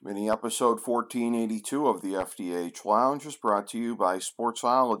Mini episode 1482 of the FDH Lounge is brought to you by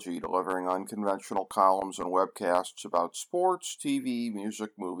Sportsology, delivering unconventional columns and webcasts about sports, TV, music,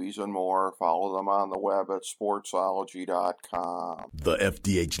 movies, and more. Follow them on the web at sportsology.com. The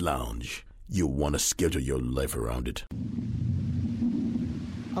FDH Lounge. You'll want to schedule your life around it.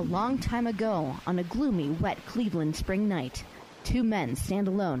 A long time ago, on a gloomy, wet Cleveland spring night, two men stand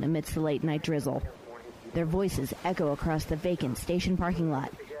alone amidst the late-night drizzle. Their voices echo across the vacant station parking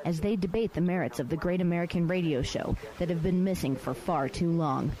lot as they debate the merits of the great American radio show that have been missing for far too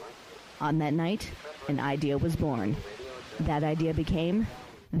long. On that night, an idea was born. That idea became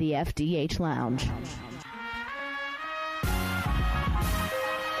the FDH Lounge.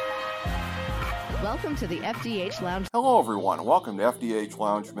 Welcome to the FDH Lounge. Hello, everyone. Welcome to FDH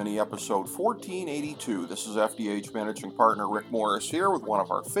Lounge Mini episode 1482. This is FDH Managing Partner Rick Morris here with one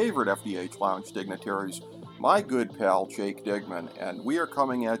of our favorite FDH Lounge dignitaries, my good pal Jake Digman, and we are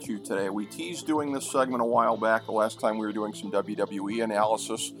coming at you today. We teased doing this segment a while back, the last time we were doing some WWE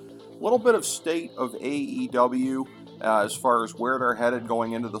analysis. A little bit of state of AEW as far as where they're headed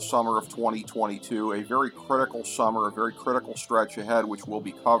going into the summer of 2022. A very critical summer, a very critical stretch ahead, which we'll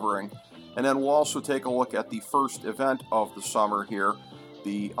be covering. And then we'll also take a look at the first event of the summer here,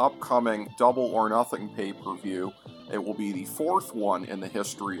 the upcoming Double or Nothing pay-per-view. It will be the fourth one in the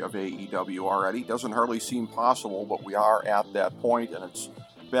history of AEW already. Doesn't hardly seem possible, but we are at that point, and it's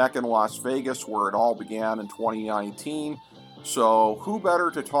back in Las Vegas where it all began in 2019. So who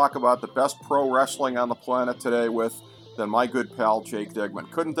better to talk about the best pro wrestling on the planet today with than my good pal Jake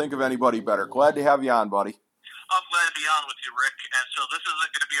Digman. Couldn't think of anybody better. Glad to have you on, buddy. I'm glad to be on with you, Rick. And so this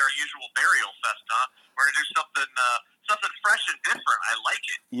isn't going to be our usual burial fest, huh? We're going to do something fresh and different. I like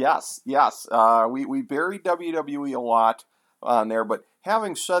it. Yes. We buried WWE a lot on there, but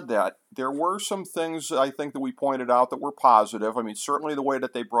having said that, there were some things I think that we pointed out that were positive. I mean, certainly the way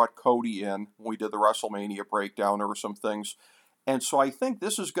that they brought Cody in when we did the WrestleMania breakdown, there were some things. And so I think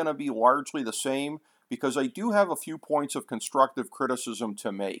this is going to be largely the same because I do have a few points of constructive criticism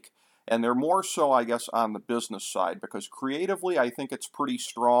to make. And they're more so, I guess, on the business side, because creatively, I think it's pretty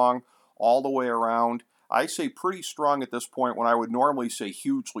strong all the way around. I say pretty strong at this point when I would normally say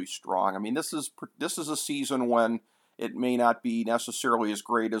hugely strong. I mean, this is a season when it may not be necessarily as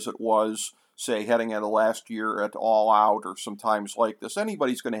great as it was, say, heading into last year at All Out or sometimes like this.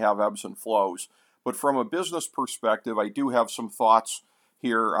 Anybody's going to have ebbs and flows. But from a business perspective, I do have some thoughts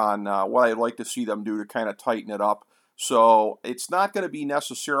here on what I'd like to see them do to kind of tighten it up. So it's not going to be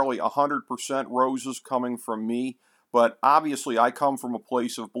necessarily 100% roses coming from me, but obviously I come from a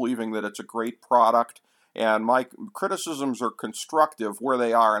place of believing that it's a great product, and my criticisms are constructive where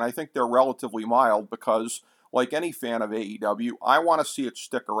they are, and I think they're relatively mild because, like any fan of AEW, I want to see it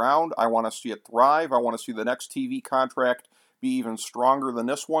stick around, I want to see it thrive, I want to see the next TV contract be even stronger than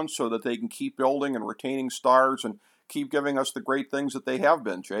this one so that they can keep building and retaining stars and keep giving us the great things that they have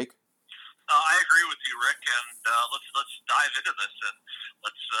been, Jake. I agree with you, Rick, and let's dive into this and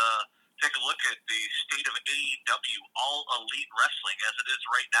let's take a look at the state of AEW, All Elite Wrestling, as it is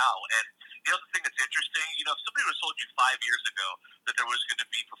right now. And the other thing that's interesting, if somebody would have told you 5 years ago that there was going to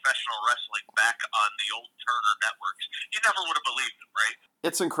be professional wrestling back on the old Turner networks, you never would have believed it, right?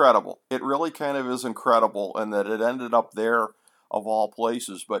 It's incredible. It really kind of is incredible, and that it ended up there of all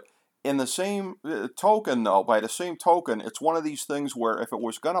places, but in the same token, though, by the same token, it's one of these things where if it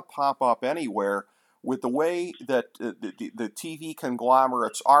was going to pop up anywhere, with the way that the TV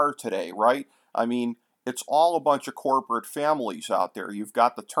conglomerates are today, right? I mean, it's all a bunch of corporate families out there. You've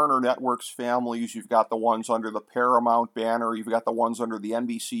got the Turner Networks families, you've got the ones under the Paramount banner, you've got the ones under the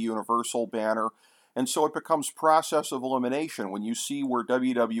NBC Universal banner, and so it becomes process of elimination when you see where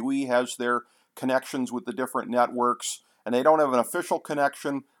WWE has their connections with the different networks, and they don't have an official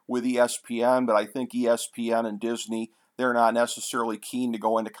connection with ESPN, but I think ESPN and Disney, they're not necessarily keen to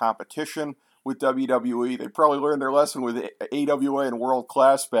go into competition with WWE. They probably learned their lesson with AWA and World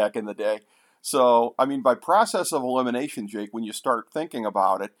Class back in the day. So, I mean, by process of elimination, Jake, when you start thinking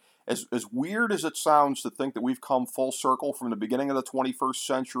about it, as weird as it sounds to think that we've come full circle from the beginning of the 21st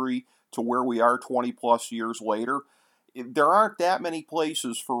century to where we are 20 plus years later, there aren't that many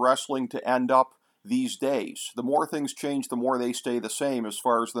places for wrestling to end up these days. The more things change, the more they stay the same as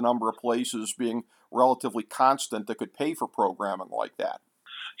far as the number of places being relatively constant that could pay for programming like that.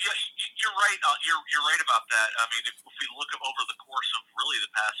 Yeah, you're right. You're right about that. I mean, if we look over the course of really the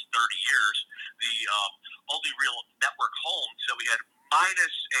past 30 years, the only real network homes that we had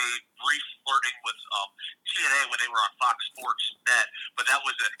minus a brief flirting with TNA when they were on Fox Sports Net, but that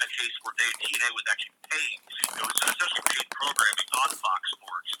was a case where TNA was actually paying. It was essentially paid programming on Fox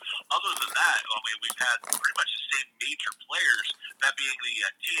Sports. Other than that, I mean, we've had pretty much the same major players, that being the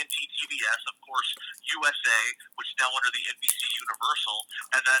TNT TBS, of course, USA, which is now under the NBC Universal,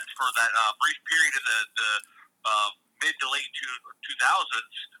 and then for that brief period in the mid to late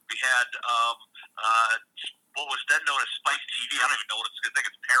 2000s, we had what was then known as Spike TV. I don't even know what it's. I think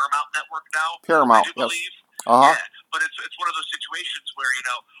it's Paramount Network now. Paramount, I do believe. Uh-huh. Yeah, but it's one of those situations where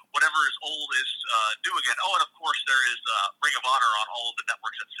whatever is old is new again. Oh, and of course there is Ring of Honor on all of the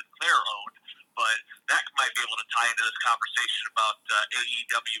networks that Sinclair owned. But that might be able to tie into this conversation about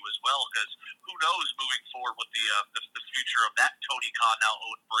AEW as well, because who knows moving forward what the future of that Tony Khan now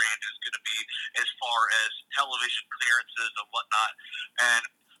owned brand is going to be as far as television clearances and whatnot. And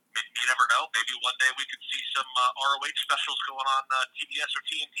you never know. Maybe one day we could see some ROH specials going on TBS or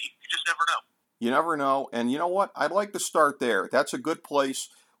TNT. You just never know. You never know. And you know what? I'd like to start there. That's a good place.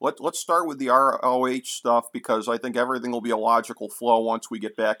 Let's start with the ROH stuff, because I think everything will be a logical flow once we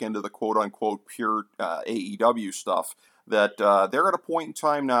get back into the quote-unquote pure AEW stuff. That they're at a point in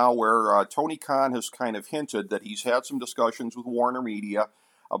time now where Tony Khan has kind of hinted that he's had some discussions with Warner Media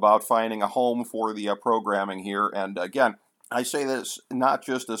about finding a home for the programming here. And again, I say this not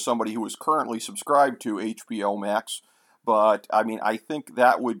just as somebody who is currently subscribed to HBO Max, but I mean, I think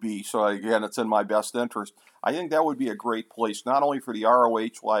that would be, so again, it's in my best interest. I think that would be a great place, not only for the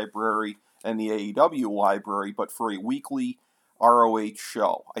ROH library and the AEW library, but for a weekly ROH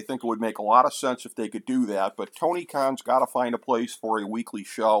show. I think it would make a lot of sense if they could do that, but Tony Khan's got to find a place for a weekly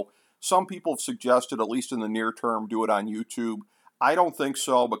show. Some people have suggested, at least in the near term, do it on YouTube. I don't think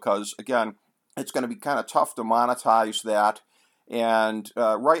so, because, again, it's going to be kind of tough to monetize that, and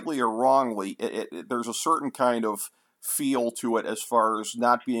rightly or wrongly, there's a certain kind of feel to it as far as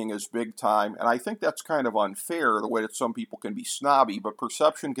not being as big time, and I think that's kind of unfair, the way that some people can be snobby, but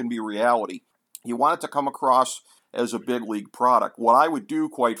perception can be reality. You want it to come across as a big league product. What I would do,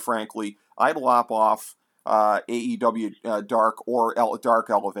 quite frankly, I'd lop off AEW Dark or Dark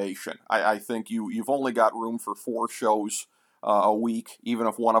Elevation. I think you've only got room for 4 shows a week, even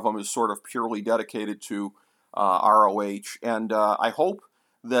if one of them is sort of purely dedicated to ROH, and I hope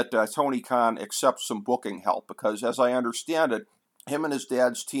that Tony Khan accepts some booking help, because as I understand it, him and his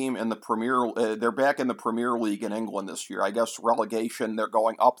dad's team in the they're back in the Premier League in England this year. I guess relegation, they're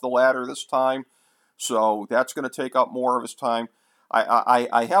going up the ladder this time, so that's going to take up more of his time.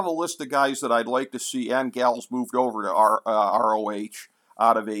 I have a list of guys that I'd like to see, and gals, moved over to ROH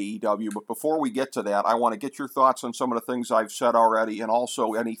out of AEW, but before we get to that, I want to get your thoughts on some of the things I've said already, and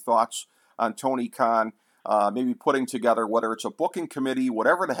also any thoughts on Tony Khan maybe putting together, whether it's a booking committee,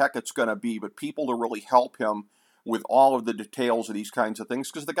 whatever the heck it's going to be, but people to really help him with all of the details of these kinds of things,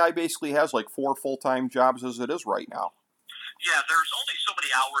 because the guy basically has like 4 full-time jobs as it is right now. Yeah, there's only so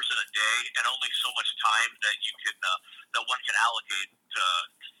many hours in a day, and only so much time that you can that one can allocate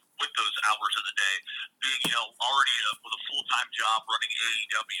with those hours in the day. Being already with a full-time job running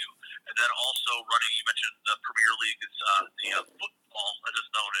AEW, and then also running. You mentioned the Premier League is the football, as is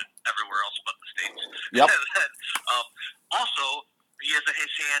known in everywhere else but the States. Yep. And then, also, he has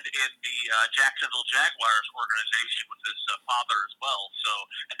his hand in the Jacksonville Jaguars organization with his father as well. So,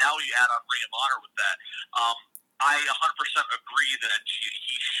 and now you add on Ring of Honor with that. I 100% agree that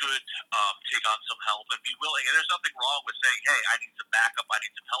he should take on some help and be willing. And there's nothing wrong with saying, hey, I need some backup, I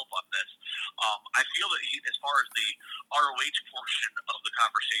need some help on this. I feel that as far as the ROH portion of the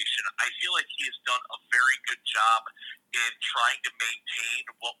conversation, I feel like he has done a very good job in trying to maintain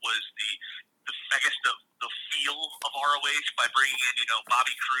what was the feel of ROH by bringing in,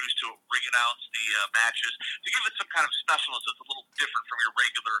 Bobby Cruz to ring announce the matches, to give it some kind of specialness that's a little different from your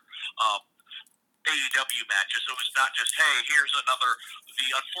regular AEW matches. So it's not just, hey, here's the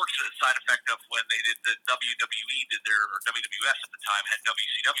unfortunate side effect of when they did the WWE or WWF at the time had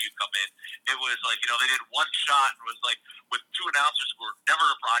WCW come in. It was like, they did one shot and it was like with 2 announcers who were never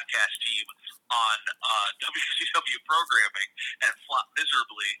a broadcast team on WCW programming and flopped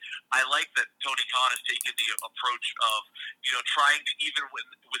miserably. I like that Tony Khan has taken the approach of, trying to, even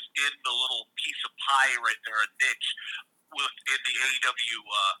within the little piece of pie right there, a niche within the AEW,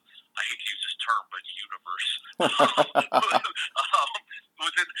 I hate to use this term, but universe.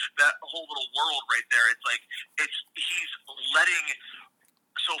 Within that whole little world right there, it's like he's letting,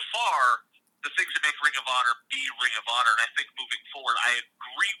 so far, the things that make Ring of Honor be Ring of Honor. And I think moving forward, I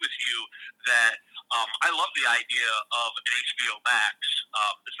agree with you that I love the idea of an HBO Max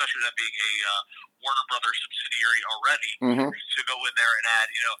especially that being a Warner Brothers subsidiary already, Mm-hmm. to go in there and add,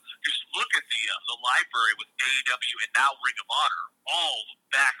 just look at the library with AEW and now Ring of Honor, all the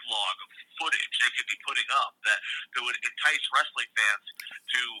backlog of footage they could be putting up that would entice wrestling fans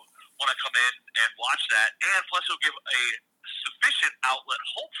to want to come in and watch that, and plus it'll give a sufficient outlet,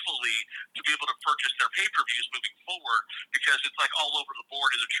 hopefully, to be able to purchase their pay-per-views moving forward, because it's like all over the board.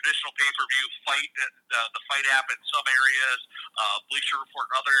 Is a traditional pay-per-view fight, the fight app in some areas, Bleacher Report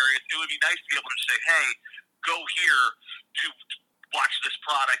in other areas. It would be nice to be able to say, hey, go here to watch this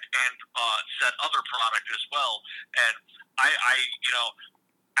product and said other product as well. And I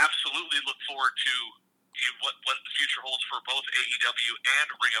absolutely look forward to what the future holds for both AEW and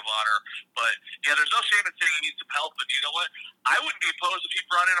Ring of Honor. But yeah, there's no shame in saying he needs some help. And you know what? I wouldn't be opposed if he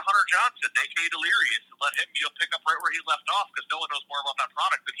brought in Hunter Johnson, aka Delirious, and let him pick up right where he left off, because no one knows more about that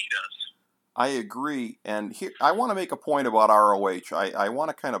product than he does. I agree, and here I want to make a point about ROH. I want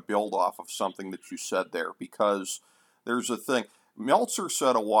to kind of build off of something that you said there, because there's a thing. Meltzer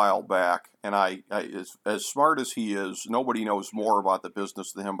said a while back, and as smart as he is, nobody knows more about the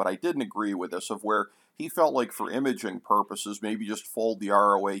business than him, but I didn't agree with this, of where he felt like for imaging purposes, maybe just fold the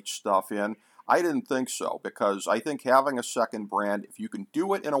ROH stuff in. I didn't think so, because I think having a second brand, if you can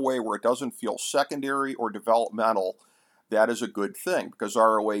do it in a way where it doesn't feel secondary or developmental, that is a good thing, because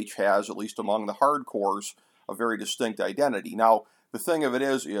ROH has, at least among the hardcores, a very distinct identity. Now, the thing of it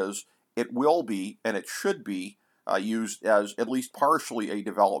is it will be, and it should be, used as at least partially a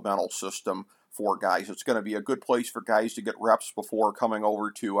developmental system for guys. It's going to be a good place for guys to get reps before coming over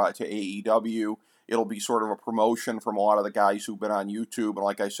to AEW. It'll be sort of a promotion from a lot of the guys who've been on YouTube. And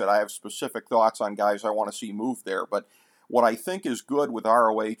like I said, I have specific thoughts on guys I want to see move there. But what I think is good with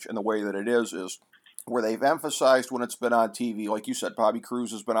ROH and the way that it is where they've emphasized when it's been on TV, like you said, Bobby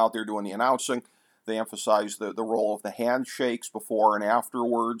Cruz has been out there doing the announcing. They emphasize the role of the handshakes before and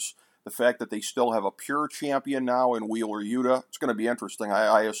afterwards. The fact that they still have a pure champion now in Wheeler Yuta, it's going to be interesting.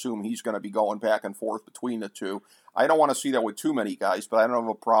 I assume he's going to be going back and forth between the two. I don't want to see that with too many guys, but I don't have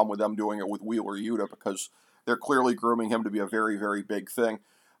a problem with them doing it with Wheeler Yuta, because they're clearly grooming him to be a very, very big thing.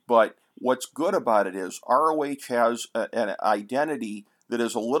 But what's good about it is ROH has an identity that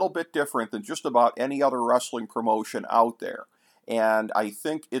is a little bit different than just about any other wrestling promotion out there. And I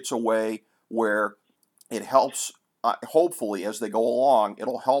think it's a way where it helps. Hopefully, as they go along,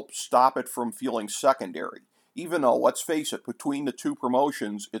 it'll help stop it from feeling secondary. Even though, let's face it, between the two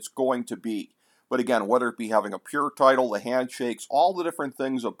promotions, it's going to be. But again, whether it be having a pure title, the handshakes, all the different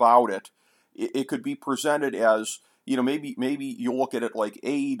things about it, it could be presented as, maybe you look at it like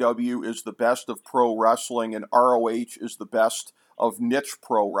AEW is the best of pro wrestling and ROH is the best of niche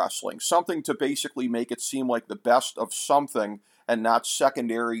pro wrestling. Something to basically make it seem like the best of something and not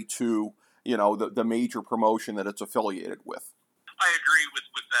secondary to the major promotion that it's affiliated with. I agree with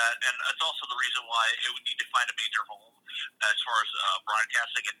that, and that's also the reason why it would need to find a major home as far as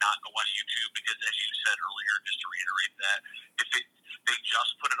broadcasting and not go on YouTube, because as you said earlier, just to reiterate that, if they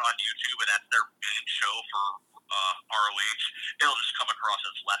just put it on YouTube and that's their main show for ROH, it'll just come across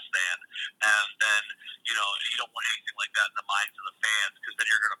as less than, and then you don't want anything like that in the minds of the fans, because then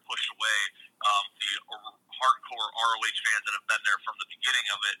you're going to push away the hardcore ROH fans that have been there from the beginning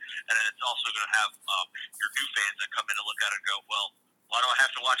of it, and then it's also going to have your new fans that come in and look at it and go, well, why do I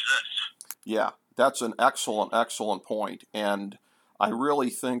have to watch this? Yeah, that's an excellent point, and I really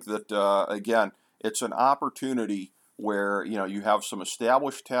think that again, it's an opportunity where you have some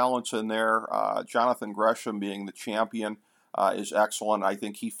established talents in there. Jonathan Gresham being the champion is excellent. I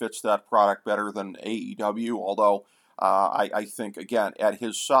think he fits that product better than AEW, although I think, again, at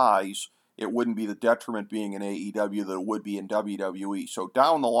his size, it wouldn't be the detriment being in AEW that it would be in WWE. So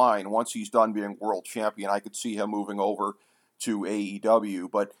down the line, once he's done being world champion, I could see him moving over to AEW.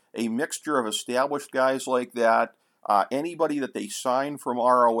 But a mixture of established guys like that, anybody that they sign from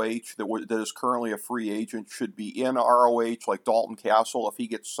ROH that is currently a free agent should be in ROH, like Dalton Castle. If he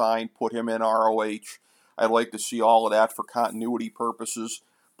gets signed, put him in ROH. I'd like to see all of that for continuity purposes.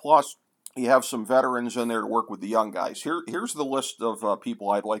 Plus, you have some veterans in there to work with the young guys. Here's the list of people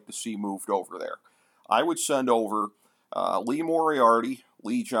I'd like to see moved over there. I would send over Lee Moriarty,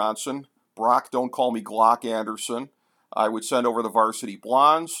 Lee Johnson, Brock Don't Call Me Glock Anderson. I would send over the Varsity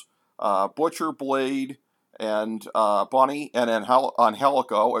Blondes, Butcher Blade, and Bunny, and then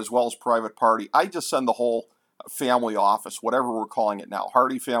Angelico, as well as Private Party. I just send the whole family office, whatever we're calling it now,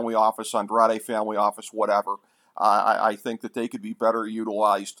 Hardy Family Office, Andrade Family Office, whatever. I think that they could be better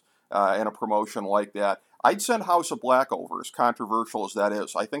utilized in a promotion like that. I'd send House of Black over, as controversial as that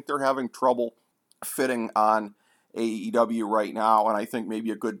is. I think they're having trouble fitting on AEW right now, and I think maybe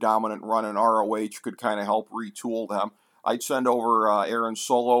a good dominant run in ROH could kind of help retool them. I'd send over Aaron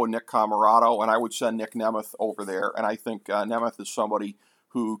Solo and Nick Camarado, and I would send Nick Nemeth over there. And I think Nemeth is somebody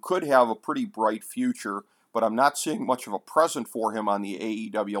who could have a pretty bright future, but I'm not seeing much of a present for him on the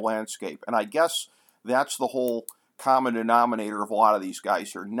AEW landscape. And I guess that's the whole common denominator of a lot of these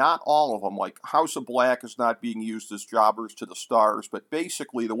guys here. Not all of them, like House of Black is not being used as jobbers to the stars, but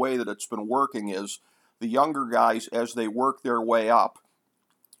basically the way that it's been working is the younger guys, as they work their way up,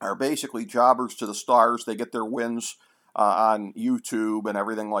 are basically jobbers to the stars. They get their wins on YouTube and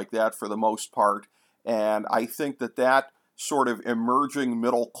everything like that for the most part. And I think that sort of emerging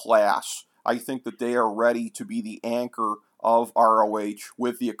middle class, I think that they are ready to be the anchor of ROH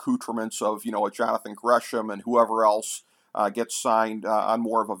with the accoutrements of, a Jonathan Gresham and whoever else gets signed on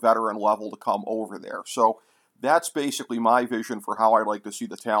more of a veteran level to come over there. So that's basically my vision for how I'd like to see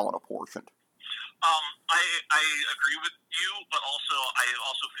the talent apportioned. I agree with you, but I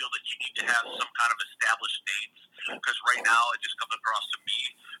also feel that you need to have some kind of established names, because right now it just comes across to me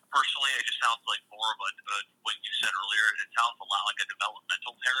personally, it just sounds like more of what you said earlier, it sounds a lot like a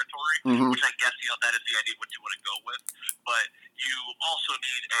developmental territory, which I guess, that is the idea of what you want to go with, but you also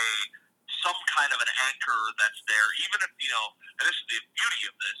need some kind of an anchor that's there, even if, and this is the beauty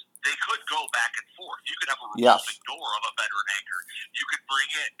of this, they could go back and forth. You could have a revolving door of a veteran anchor. You could bring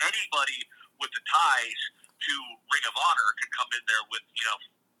in anybody with the ties to Ring of Honor could come in there with,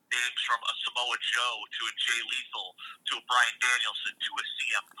 names from a Samoa Joe to a Jay Lethal to a Bryan Danielson to a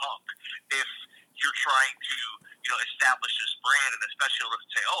CM Punk. If you're trying to, establish this brand, and especially let's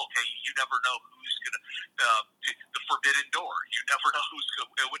say, okay, you never know who's going to, the forbidden door. You never know who's going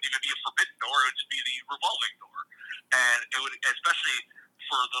to, it wouldn't even be a forbidden door, it would just be the revolving door. And it would, especially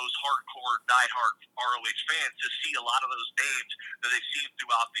for those hardcore, diehard ROH fans, to see a lot of those names that they've seen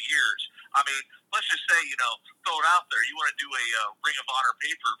throughout the years. I mean, let's just say, throw it out there. You want to do a Ring of Honor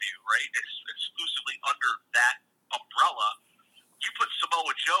pay-per-view, right? It's exclusively under that umbrella. You put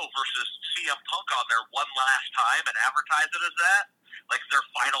Samoa Joe versus CM Punk on there one last time and advertise it as that, like their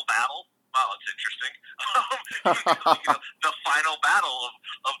final battle. Wow, that's interesting. The final battle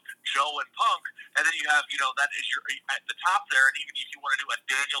of Joe and Punk, and then you have, that is your at the top there, and even if you want to do a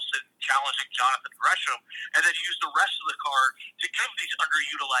Danielson challenging Jonathan Gresham, and then use the rest of the card to give these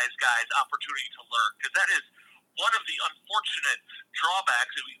underutilized guys opportunity to learn, because that is one of the unfortunate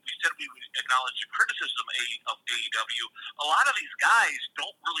drawbacks, and we said we would acknowledge the criticism of AEW. A lot of these guys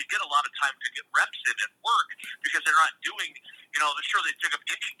don't really get a lot of time to get reps in and work because they're not doing, they're sure they pick up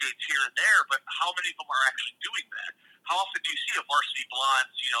indie dates here and there, but how many of them are actually doing that? How often do you see a Varsity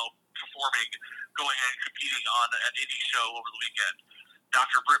Blondes, performing, going and competing on an indie show over the weekend?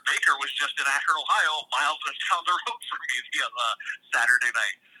 Dr. Britt Baker was just in Akron, Ohio, miles down the road from me the Saturday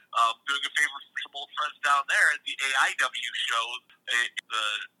night. Doing a favor for some old friends down there at the AIW show in the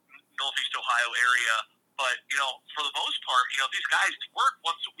Northeast Ohio area. But, for the most part, these guys work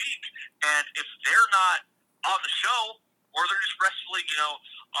once a week. And if they're not on the show, or they're just wrestling,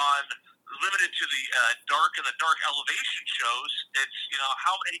 on limited to the dark and the dark elevation shows, it's,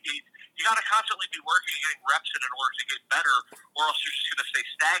 how many days, you got to constantly be working and getting reps in order to get better, or else you're just going to stay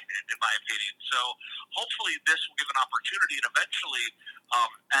stagnant, in my opinion. So hopefully this will give an opportunity, and eventually,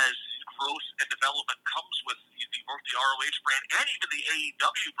 as growth and development comes with the ROH brand, and even the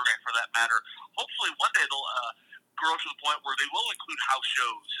AEW brand for that matter, hopefully one day they'll grow to the point where they will include house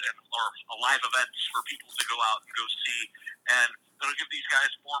shows or live events for people to go out and go see, and it'll give these guys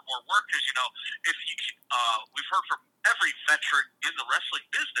more and more work, because we've heard from every veteran in the wrestling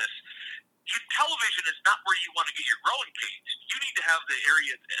business, television is not where you want to get your growing pains. You need to have the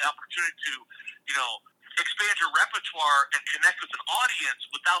opportunity to, expand your repertoire and connect with an audience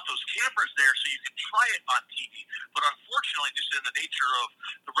without those cameras there, so you can try it on TV. But unfortunately, just in the nature of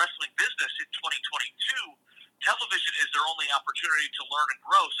the wrestling business in 2022, television is their only opportunity to learn and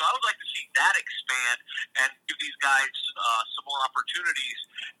grow. So I would like to see that expand and give these guys some more opportunities,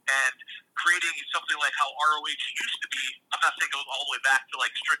 and creating something like how ROH used to be. I'm not saying go all the way back to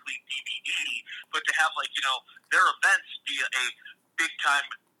like strictly DVD, but to have their events be a big time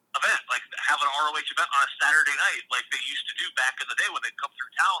event, like have an ROH event on a Saturday night like they used to do back in the day when they'd come through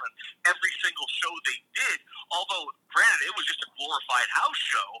town, and every single show they did, although granted it was just a glorified house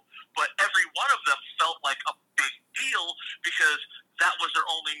show, but every one of them felt like a big deal because that was their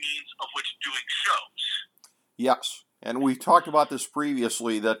only means of which doing shows. Yes, and we talked about this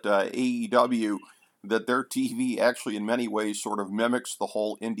previously, that AEW, that their TV actually in many ways sort of mimics the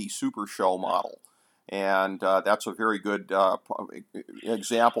whole indie super show model. And that's a very good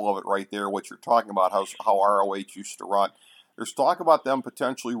example of it right there, what you're talking about, how ROH used to run. There's talk about them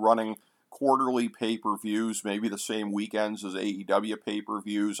potentially running quarterly pay-per-views, maybe the same weekends as AEW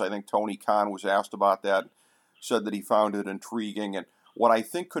pay-per-views. I think Tony Khan was asked about that said that he found it intriguing. And what I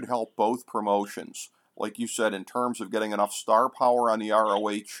think could help both promotions, like you said, in terms of getting enough star power on the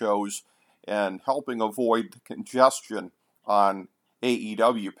ROH shows and helping avoid the congestion on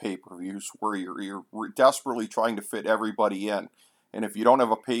AEW pay-per-views where you're desperately trying to fit everybody in. And if you don't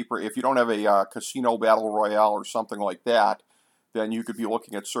have a casino battle royale or something like that, then you could be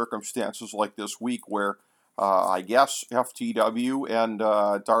looking at circumstances like this week where I guess FTW and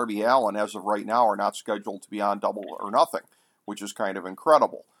Darby Allin, as of right now, are not scheduled to be on Double or Nothing, which is kind of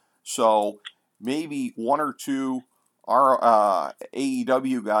incredible. So maybe one or two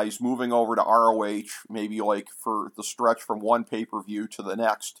AEW guys moving over to ROH, maybe like for the stretch from one pay-per-view to the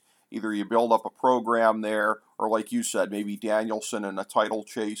next. Either you build up a program there, or like you said, maybe Danielson in a title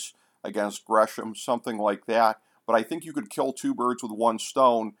chase against Gresham, something like that. But I think you could kill two birds with one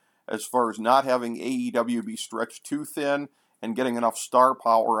stone as far as not having AEW be stretched too thin and getting enough star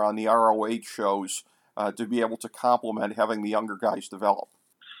power on the ROH shows to be able to complement having the younger guys develop.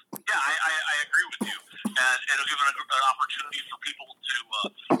 Yeah, I agree with you. And it'll give an opportunity for people to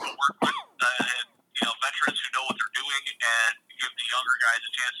work with and, veterans who know what they're doing and give the younger guys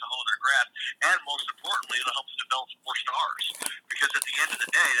a chance to hold their craft. And most importantly, it'll help to develop more stars. Because at the end of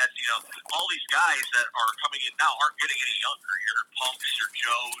the day, that's, all these guys that are coming in now aren't getting any younger. Your Punks, your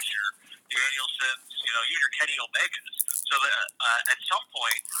Joes, your Danielsons, your Kenny Omegas. So that, at some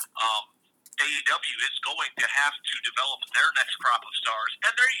point, AEW is going to have to develop their next crop of stars,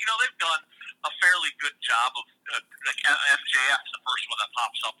 and they've done a fairly good job of like MJF, the first one that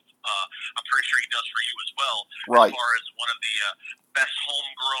pops up. I'm pretty sure he does for you as well, right, as far as one of the best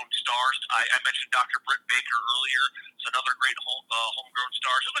homegrown stars. I mentioned Dr. Britt Baker earlier. It's another great homegrown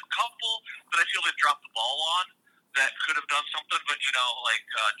star. There's a couple that I feel they've dropped the ball on that could have done something, but like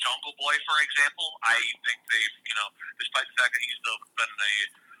Jungle Boy, for example, I think they've, despite the fact that he's been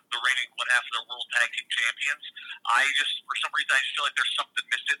the reigning one half of the World Tag Team Champions, for some reason, I just feel like there's something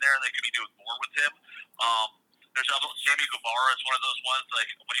missing there, and they could be doing more with him. There's Sammy Guevara is one of those ones, like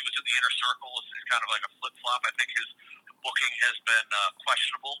when he was in the Inner Circle, it's kind of like a flip-flop. I think his booking has been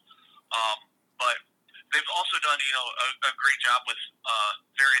questionable. But they've also done, a great job with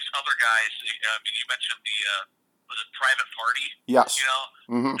various other guys. You mentioned was it Private Party? Yes.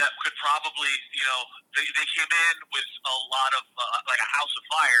 That could probably, they came in with a lot of, like a house of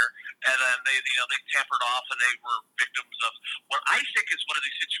fire, and then they tampered off, and they were victims of what I think is one of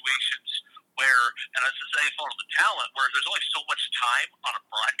these situations where, and it's the same fault of the talent, where there's only so much time on a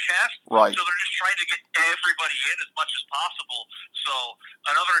broadcast, right, so they're just trying to get everybody in as much as possible. So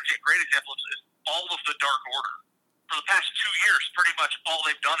another great example is all of the Dark Order. For the past 2 years, pretty much all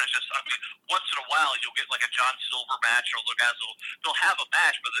they've done is just, once in a while you'll get like a John Silver match, or they'll have a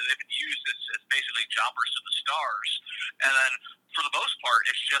match, but they've been used as basically jobbers to the stars. And then for the most part,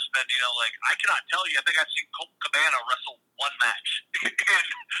 it's just been, I cannot tell you, I think I've seen Colt Cabana wrestle one match in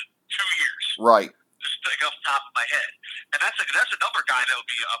 2 years. Right. Just off the top of my head. And that's another guy that would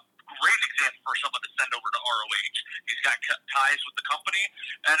be a great example for someone to send over to ROH. He's got ties with the company,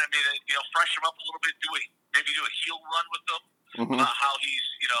 and freshen him up a little bit, maybe do a heel run with them, how he's,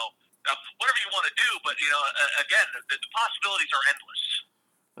 whatever you want to do, but, again, the possibilities are endless.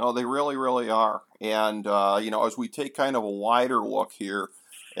 No, they really, really are. And, as we take kind of a wider look here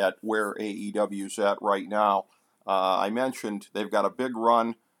at where AEW's at right now, I mentioned they've got a big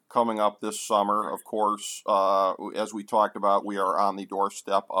run coming up this summer. Of course, as we talked about, we are on the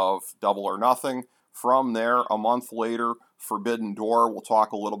doorstep of Double or Nothing. From there, a month later, Forbidden Door. We'll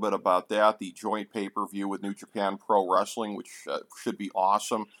talk a little bit about that, the joint pay-per-view with New Japan Pro Wrestling, which should be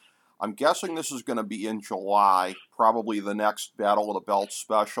awesome. I'm guessing this is going to be in July, probably the next Battle of the Belts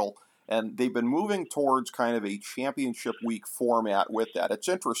special. And they've been moving towards kind of a championship week format with that. It's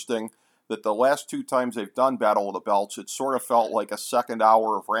interesting that the last 2 times they've done Battle of the Belts, it sort of felt like a second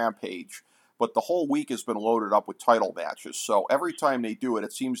hour of Rampage. But the whole week has been loaded up with title matches. So every time they do it,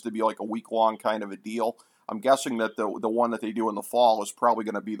 it seems to be like a week-long kind of a deal. I'm guessing that the one that they do in the fall is probably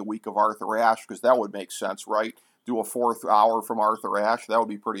going to be the week of Arthur Ashe, because that would make sense, right? Do a 4th hour from Arthur Ashe. That would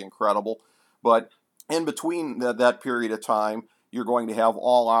be pretty incredible. But in between that period of time, you're going to have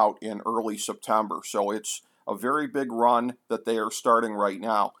All Out in early September. So it's a very big run that they are starting right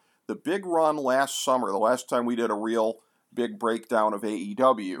now. The big run last summer, the last time we did a real big breakdown of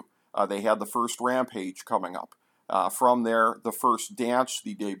AEW, they had the first Rampage coming up. From there, the first Dance,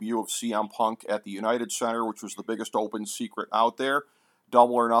 the debut of CM Punk at the United Center, which was the biggest open secret out there.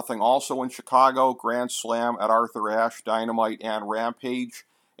 Double or Nothing also in Chicago, Grand Slam at Arthur Ashe, Dynamite, and Rampage.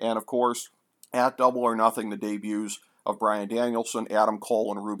 And of course, at Double or Nothing, the debuts of Bryan Danielson, Adam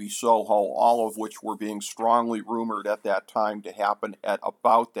Cole, and Ruby Soho, all of which were being strongly rumored at that time to happen at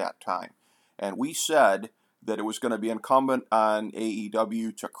about that time. And we said that it was going to be incumbent on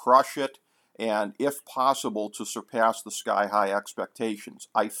AEW to crush it and, if possible, to surpass the sky-high expectations.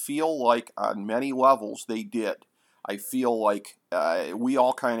 I feel like on many levels they did. I feel like we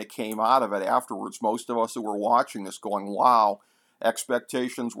all kind of came out of it afterwards, most of us who were watching this going, wow,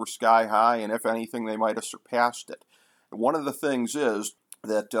 expectations were sky-high, and if anything, they might have surpassed it. And one of the things is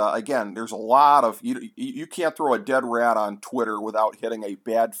that, again, there's a lot of, you can't throw a dead rat on Twitter without hitting a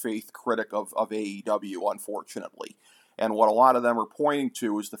bad faith critic of AEW, unfortunately. And what a lot of them are pointing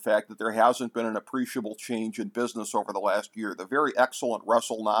to is the fact that there hasn't been an appreciable change in business over the last year. The very excellent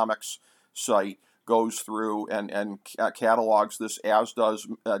WrestleNomics site goes through and catalogs this, as does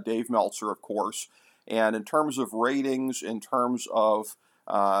Dave Meltzer, of course. And in terms of ratings, in terms of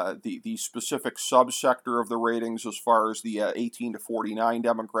the specific subsector of the ratings as far as the 18 to 49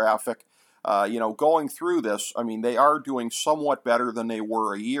 demographic, going through this, I mean, they are doing somewhat better than they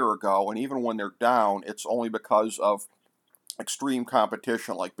were a year ago. And even when they're down, it's only because of extreme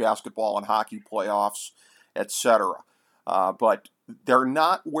competition like basketball and hockey playoffs, etc. But they're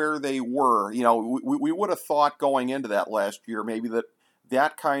not where they were. We would have thought going into that last year maybe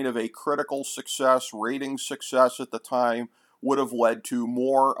that kind of a critical success, rating success at the time, would have led to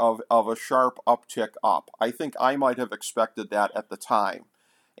more of a sharp uptick up. I think I might have expected that at the time.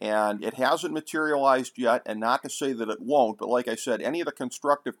 And it hasn't materialized yet, and not to say that it won't, but like I said, any of the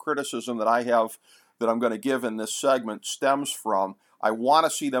constructive criticism that I have that I'm going to give in this segment stems from, I want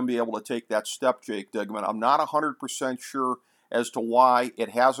to see them be able to take that step, Jake Digman. I'm not 100% sure as to why it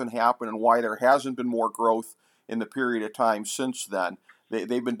hasn't happened and why there hasn't been more growth in the period of time since then.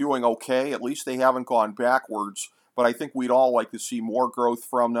 They've been doing okay. At least they haven't gone backwards. But I think we'd all like to see more growth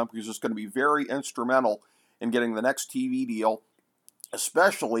from them because it's going to be very instrumental in getting the next TV deal,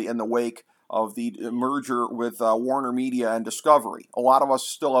 especially in the wake of the merger with Warner Media and Discovery. A lot of us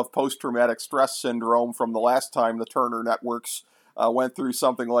still have post-traumatic stress syndrome from the last time the Turner Networks went through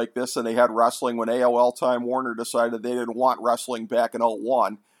something like this, and they had wrestling when AOL Time Warner decided they didn't want wrestling back in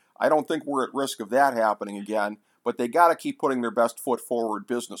 2001. I don't think we're at risk of that happening again, but they got to keep putting their best foot forward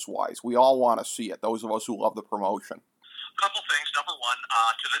business-wise. We all want to see it, those of us who love the promotion. Couple things. Number one,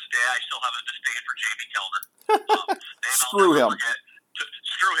 to this day, I still have a disdain for Jamie Kellner. Screw him.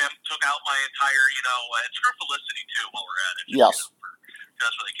 Screw him. Took out my entire, and screw Felicity, too, while we're at it. Yes.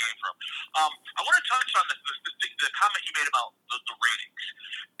 That's where they came from. I want to touch on the comment you made about the ratings.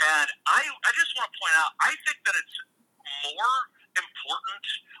 And I just want to point out, I think that it's more important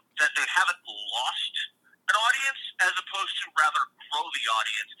that they haven't lost an audience as opposed to rather grow the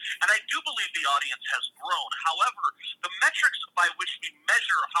audience. And I do believe the audience has grown. However, the metrics by which we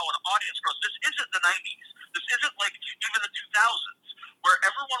measure how an audience grows, this isn't the 90s. This isn't like even the 2000s, where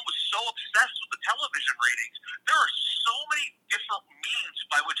everyone was so obsessed with the television ratings. There are so many different means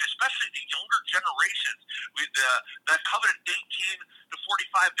by which, especially the younger generations, with that coveted 18 to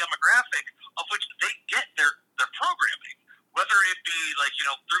 45 demographic, of which they get their programming. Whether it be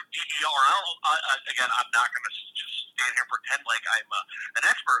through DVR, again, I'm not going to just stand here and pretend like I'm an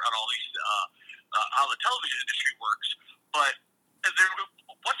expert on all these how the television industry works. But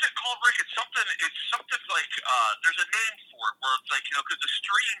what's it called, Rick? It's something like there's a name for it where it's like because the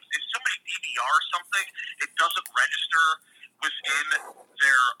streams, if somebody DVR something, it doesn't register within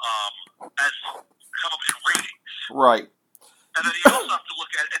their as come up in ratings. Right. And then you also have to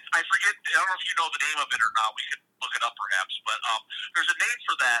look at it. I forget. I don't know if you know the name of it or not. We could look it up perhaps. But there's a name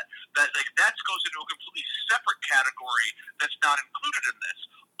for that that goes into a completely separate category that's not included in this.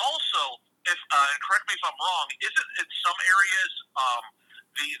 Also, if correct me if I'm wrong, isn't in some areas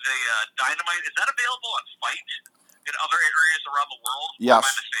the Dynamite, is that available on Fight in other areas around the world? Yes. Or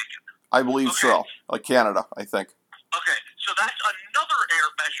am I mistaken? I believe so. Like Canada, I think. Okay, so that's another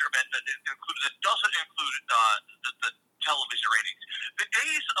measurement that doesn't include the television ratings. The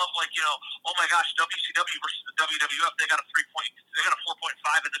days of oh my gosh, WCW versus the WWF, they got a 4.5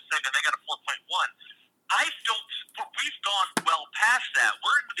 in this thing, and they got a 4.1. We've gone well past that.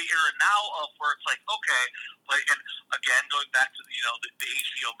 We're into the era now of where it's like, okay, and again, going back to the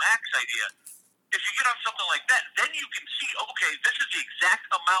HBO Max idea, if you get on something like that, then you can see, okay, this is the exact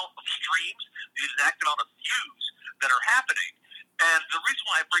amount of streams, the exact amount of views that are happening. And the reason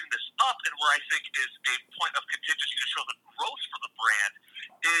why I bring this up, and where I think is a point of contingency to show the growth for the brand,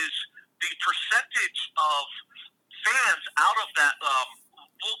 is the percentage of fans out of that.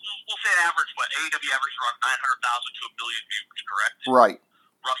 We'll say average, AEW average around 900,000 to a million viewers, correct? Right.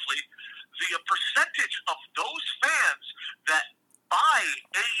 Roughly. The percentage of those fans that buy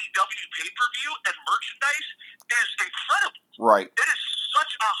AEW pay-per-view and merchandise is incredible. Right. It is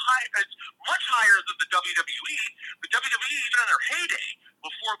such a high, it's much higher than the WWE. The WWE, even in their heyday,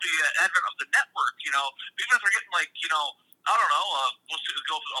 before the advent of the network, even if they're getting I don't know, let's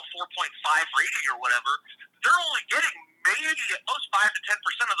go with a 4.5 rating or whatever, they're only getting maybe at most 5 to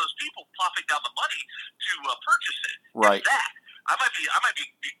 10% of those people plopping down the money to purchase it. Right. It's that. I might be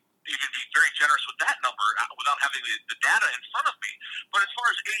even be very generous with that number without having the data in front of me. But as far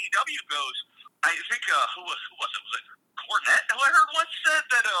as AEW goes, I think who was it? Was it Cornette who I heard once said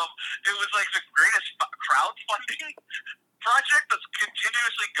that it was like the greatest crowdfunding project that's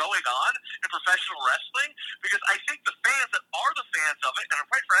continuously going on in professional wrestling, because I think the fans that are the fans of it, and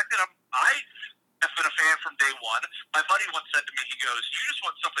quite frankly, I have been a fan from day one. My buddy once said to me, he goes, "You just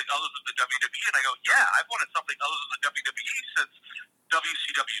want something other than the WWE?" And I go, "Yeah, I've wanted something other than the WWE since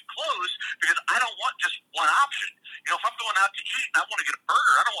WCW closed, because I don't want just one option. If I'm going out to eat and I want to get a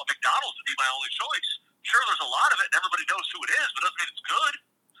burger, I don't want McDonald's to be my only choice. Sure, there's a lot of it and everybody knows who it is, but it doesn't mean it's good.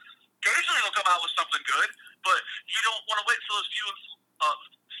 Occasionally they'll come out with something good, but you don't want to wait for those few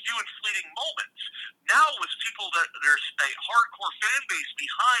and fleeting moments. Now with people that there's a hardcore fan base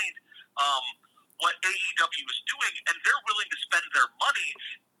behind what AEW is doing, and they're willing to spend their money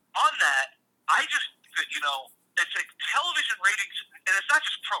on that, I just think that, it's like television ratings, and it's not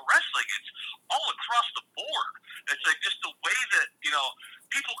just pro wrestling, it's all across the board. It's like just the way that,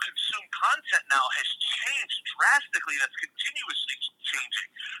 people consume content now has changed drastically. That's continuously changing.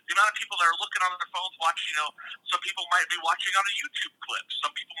 The amount of people that are looking on their phones watching, some people might be watching on a YouTube clip.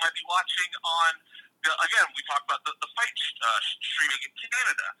 Some people might be watching on, again, we talked about the fight streaming in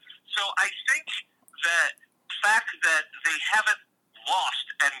Canada. So I think that the fact that they haven't lost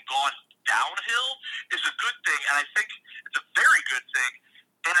and gone downhill is a good thing, and I think it's a very good thing.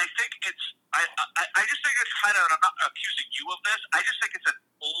 And I think I just think it's kind of, and I'm not accusing you of this, I just think it's an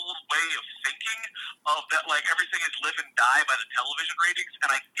old way of thinking of that, like everything is live and die by the television ratings, and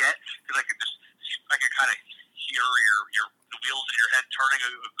I get, because I can kind of hear the wheels in your head turning,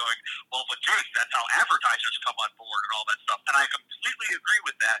 going, well, but Jake, that's how advertisers come on board and all that stuff, and I completely agree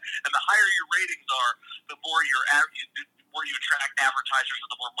with that. And the higher your ratings are, the more you attract advertisers and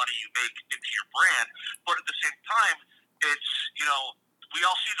the more money you make into your brand. But at the same time, it's, we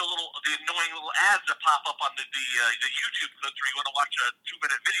all see the annoying little ads that pop up on the YouTube clips where you want to watch a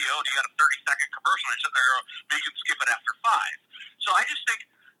 2-minute video and you got a 30-second commercial and you're sitting there, but you can skip it after 5. So I just think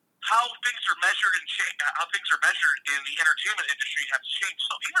how things are measured in the entertainment industry have changed.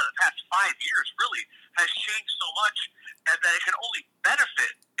 So even in the past 5 years, really has changed so much, and that it can only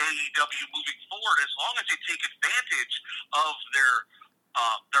benefit AEW moving forward as long as they take advantage of their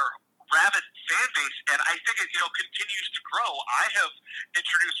rabid fan base. And I think it continues to grow. I have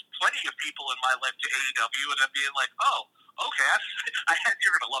introduced plenty of people in my life to AEW, and them being like, "Oh, okay,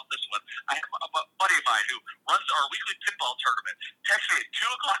 you're gonna love this one." I have a buddy of mine who runs our weekly pinball tournament. Texted me at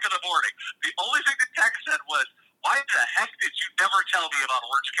 2:00 in the morning. The only thing the text said was, "Why the heck did you never tell me about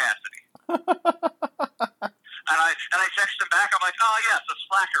Orange Cassidy?" And I text him back. I'm like, "Oh yes, the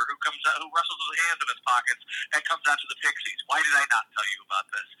slacker who wrestles with his hands in his pockets and comes out to the Pixies. Why did I not tell you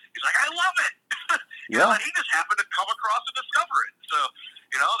about this?" He's like, "I love it." And he just happened to come across and discover it. So,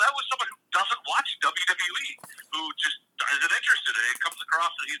 that was someone who doesn't watch WWE, who just isn't interested in it. It comes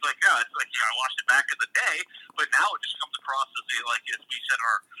across and he's like, "Yeah, it's like, I watched it back in the day, but now it just comes across as as we said in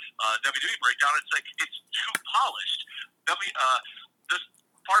our WWE breakdown, it's like it's too polished." This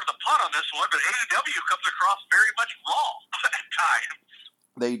part of the pun on this one, but AEW comes across very much raw at times.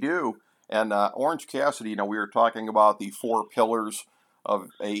 They do. And Orange Cassidy, we were talking about the 4 pillars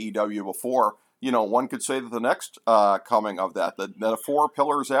of AEW before. One could say that the next coming of that, the 4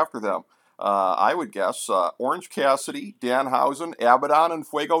 pillars after them, I would guess Orange Cassidy, Danhausen, Abaddon, and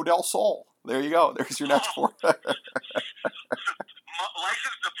Fuego del Sol. There you go. There's your next 4.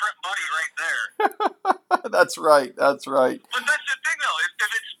 License to print money right there. That's right. That's right. But that's the thing, though. If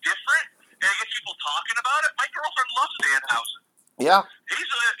it's different and it gets people talking about it, my girlfriend loves Danhausen. Yeah. He's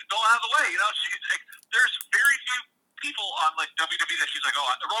going out of the way. There's very few people on WWE that she's like, "Oh,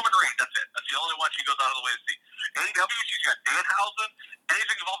 Roman Reigns, that's it. That's the only one she goes out of the way to see." AEW, she's got Danhausen,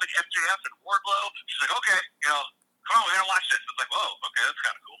 anything involving MJF and Wardlow. She's like, "Okay, come on, we're gonna watch this." It's like, "Whoa, okay, that's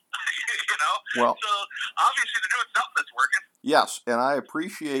kind of cool." Well, so obviously they're doing something that's working. Yes, and I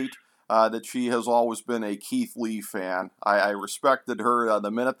appreciate that she has always been a Keith Lee fan. I respected her the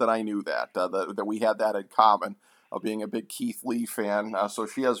minute that I knew that we had that in common, of being a big Keith Lee fan. So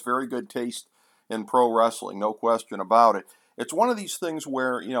she has very good taste in pro wrestling, no question about it. It's one of these things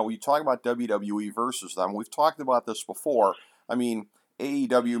where, we talk about WWE versus them. We've talked about this before. I mean,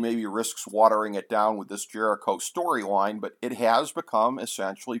 AEW maybe risks watering it down with this Jericho storyline, but it has become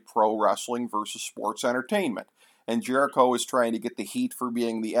essentially pro wrestling versus sports entertainment. And Jericho is trying to get the heat for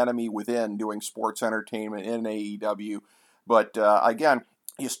being the enemy within doing sports entertainment in AEW. But again,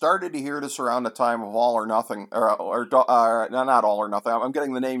 you started to hear this around the time of All or Nothing, not All or Nothing. I'm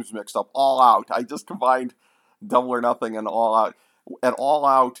getting the names mixed up. All Out. I just combined Double or Nothing and All Out. At All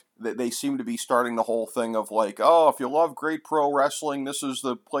Out, they seem to be starting the whole thing of like, oh, if you love great pro wrestling, this is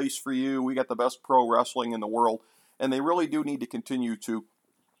the place for you. We got the best pro wrestling in the world. And they really do need to continue to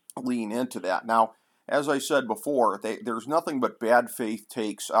lean into that. Now, as I said before, there's nothing but bad faith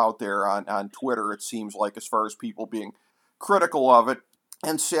takes out there on Twitter, it seems like, as far as people being critical of it.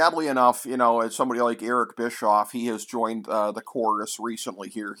 And sadly enough, as somebody like Eric Bischoff, he has joined the chorus recently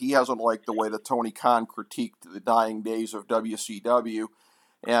here. He hasn't liked the way that Tony Khan critiqued the dying days of WCW.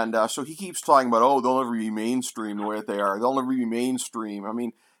 And so he keeps talking about, oh, they'll never be mainstream the way they are. They'll never be mainstream. I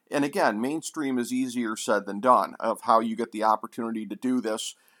mean, and again, mainstream is easier said than done of how you get the opportunity to do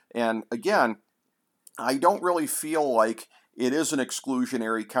this. And again, I don't really feel like it is an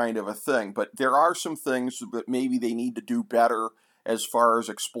exclusionary kind of a thing, but there are some things that maybe they need to do better as far as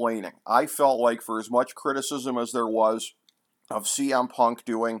explaining. I felt like for as much criticism as there was of CM Punk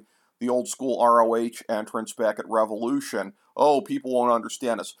doing the old school ROH entrance back at Revolution, oh, people won't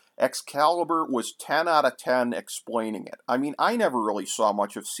understand this. Excalibur was 10 out of 10 explaining it. I mean, I never really saw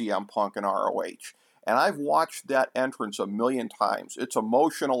much of CM Punk in ROH, and I've watched that entrance a million times. It's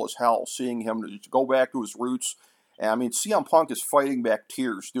emotional as hell seeing him go back to his roots. I mean, CM Punk is fighting back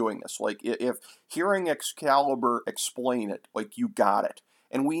tears doing this. Like, if hearing Excalibur explain it, like, you got it.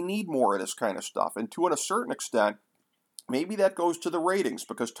 And we need more of this kind of stuff. And to a certain extent, maybe that goes to the ratings,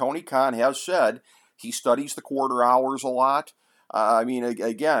 because Tony Khan has said he studies the quarter hours a lot. I mean,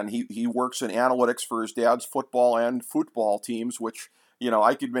 again, he works in analytics for his dad's football and football teams, which,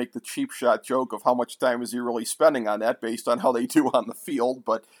 I could make the cheap shot joke of how much time is he really spending on that based on how they do on the field.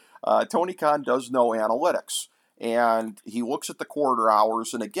 But Tony Khan does know analytics. And he looks at the quarter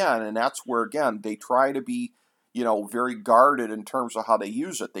hours, and that's where, they try to be, very guarded in terms of how they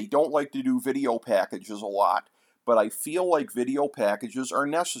use it. They don't like to do video packages a lot, but I feel like video packages are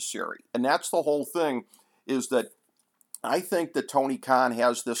necessary. And that's the whole thing, is that I think that Tony Khan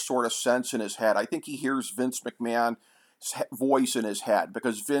has this sort of sense in his head. I think he hears Vince McMahon's voice in his head,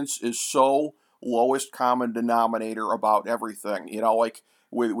 because Vince is so lowest common denominator about everything.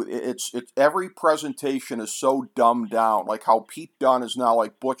 It's every presentation is so dumbed down, like how Pete Dunne is now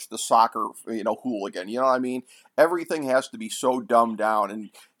like Butch the soccer, hooligan. You know what I mean? Everything has to be so dumbed down, and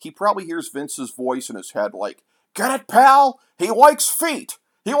he probably hears Vince's voice in his head, like, "Get it, pal? He likes feet.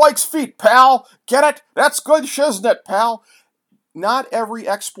 He likes feet, pal. Get it? That's good shiznit, pal." Not every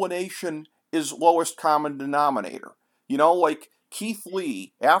explanation is lowest common denominator. Like Keith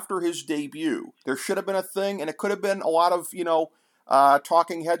Lee, after his debut, there should have been a thing, and it could have been a lot of,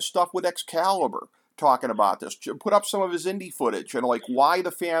 talking head stuff with Excalibur talking about this. Put up some of his indie footage and like why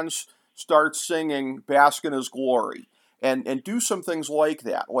the fans start singing "Bask in His Glory," and do some things like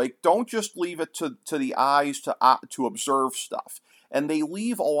that. Like, don't just leave it to the eyes to observe stuff. And they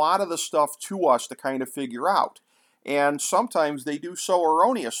leave a lot of the stuff to us to kind of figure out. And sometimes they do so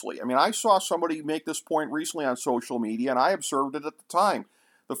erroneously. I mean, I saw somebody make this point recently on social media, and I observed it at the time.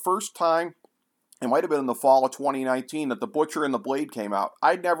 The first time, it might have been in the fall of 2019, that The Butcher and the Blade came out.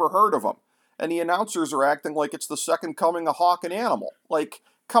 I'd never heard of them. And the announcers are acting like it's the second coming of Hawk and Animal. Like,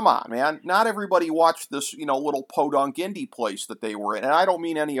 come on, man. Not everybody watched this, little podunk indie place that they were in. And I don't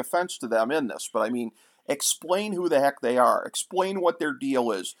mean any offense to them in this, but I mean, explain who the heck they are. Explain what their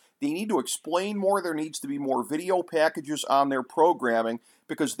deal is. They need to explain more. There needs to be more video packages on their programming,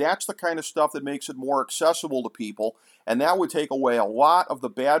 because that's the kind of stuff that makes it more accessible to people. And that would take away a lot of the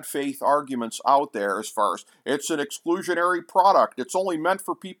bad faith arguments out there as far as it's an exclusionary product. It's only meant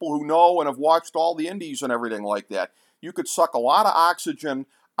for people who know and have watched all the indies and everything like that. You could suck a lot of oxygen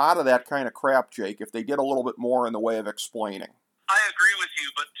out of that kind of crap, Jake, if they did a little bit more in the way of explaining. I agree with you,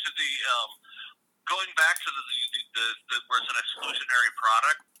 but to the going back to the where it's an exclusionary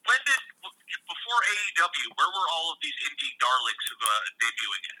product, before AEW, where were all of these indie darlings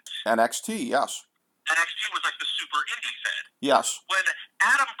debuting in? NXT, yes. NXT was like the super indie fed. Yes. When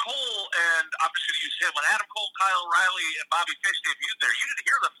Adam Cole, and I'm just going to use him, when Adam Cole, Kyle O'Reilly, and Bobby Fish debuted there, you didn't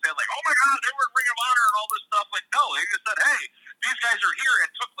hear them say like, "Oh my God, they were in Ring of Honor" and all this stuff. Like, no, they just said, "Hey, these guys are here," and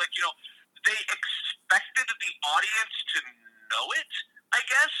took they expected the audience to know it, I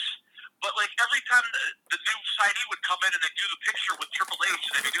guess. But like every time the new signee would come in and they'd do the picture with Triple H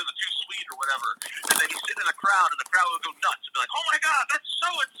and they'd do the Too Sweet or whatever, and then he'd sit in the crowd and the crowd would go nuts and be like, "Oh my God, that's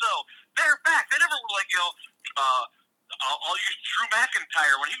so and so, they're back." They never were like, I'll use Drew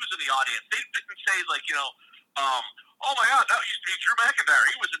McIntyre when he was in the audience. They didn't say like, "Oh my God, that used to be Drew McIntyre.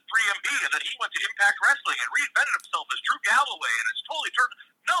 He was in 3MB and then he went to Impact Wrestling and reinvented himself as Drew Galloway and it's totally turned."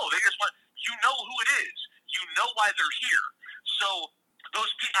 No, they just went, "You know who it is. You know why they're here." So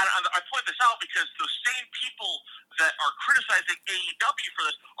I point this out because those same people that are criticizing AEW for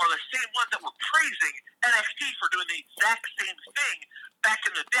this are the same ones that were praising NXT for doing the exact same thing back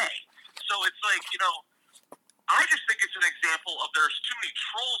in the day. So it's like, I just think it's an example of there's too many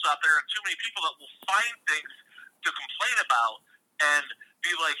trolls out there and too many people that will find things to complain about and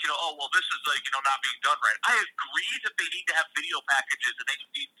be like, oh, well, this is like, not being done right. I agree that they need to have video packages and they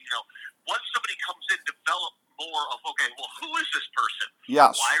need, once somebody comes in, develop more of, okay, well, who is this person?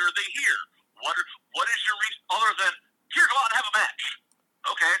 Yes. Why are they here? What is your reason other than, here, go out and have a match.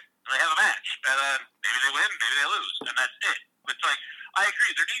 Okay, and they have a match, and then maybe they win, maybe they lose, and that's it. It's like, I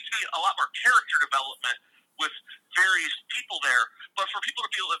agree, there needs to be a lot more character development with various people there, but for people to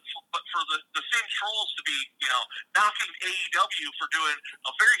be, but for the same trolls to be, knocking AEW for doing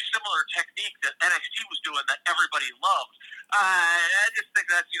a very similar technique that NXT was doing that everybody loved, I just think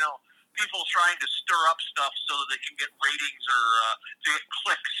that's, people trying to stir up stuff so that they can get ratings or to get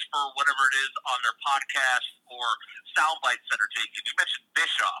clicks for whatever it is on their podcast or sound bites that are taken. You mentioned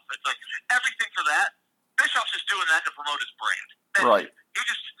Bischoff. It's like everything for that. Bischoff's just doing that to promote his brand. That's right.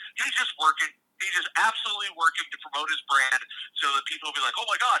 He's just working. He's just absolutely working to promote his brand so that people will be like, oh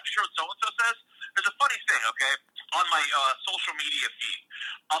my God, you sure what so-and-so says? There's a funny thing, okay? On my social media feed,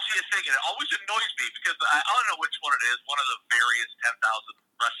 I'll see a thing, and it always annoys me because I don't know which one it is, one of the various 10,000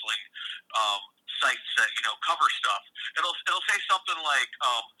 wrestling sites that, cover stuff. It'll say something like,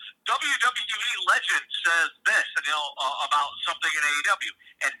 WWE legend says this, and about something in AEW.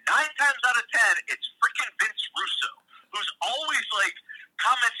 And 9 times out of 10, it's freaking Vince Russo, who's always like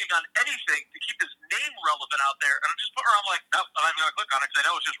commenting on anything to keep his name relevant out there. And I'm like, nope, I'm not going to click on it because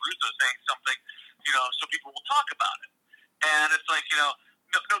I know it's just Russo saying something, so people will talk about it. And it's like, no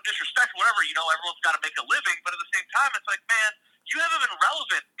disrespect, whatever, everyone's got to make a living, but at the same time, it's like, man, you haven't been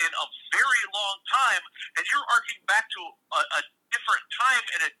relevant in a very long time, and you're arguing back to a different time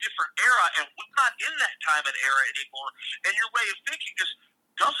and a different era, and we're not in that time and era anymore, and your way of thinking just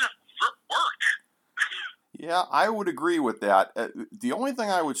doesn't work. Yeah, I would agree with that. The only thing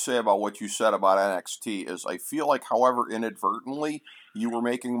I would say about what you said about NXT is I feel like, however inadvertently, you were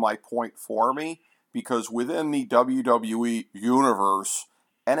making my point for me, because within the WWE universe,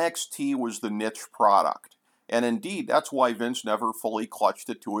 NXT was the niche product. And indeed, that's why Vince never fully clutched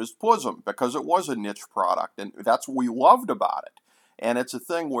it to his bosom, because it was a niche product, and that's what we loved about it. And it's a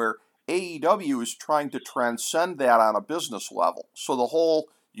thing where AEW is trying to transcend that on a business level. So the whole,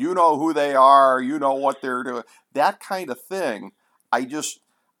 you know who they are, you know what they're doing, that kind of thing, I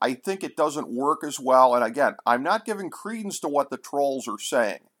think it doesn't work as well. And again, I'm not giving credence to what the trolls are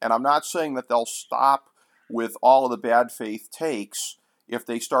saying, and I'm not saying that they'll stop with all of the bad faith takes if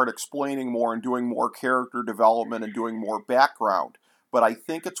they start explaining more and doing more character development and doing more background. But I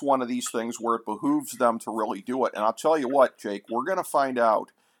think it's one of these things where it behooves them to really do it. And I'll tell you what, Jake, we're going to find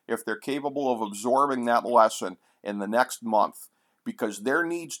out if they're capable of absorbing that lesson in the next month, because there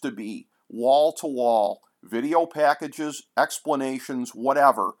needs to be wall-to-wall video packages, explanations,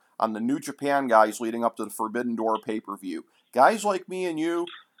 whatever, on the New Japan guys leading up to the Forbidden Door pay-per-view. Guys like me and you,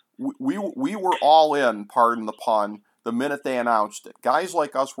 we were all in, pardon the pun, the minute they announced it. Guys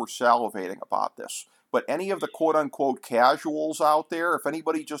like us were salivating about this. But any of the quote-unquote casuals out there, if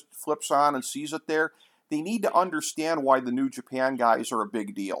anybody just flips on and sees it there, they need to understand why the New Japan guys are a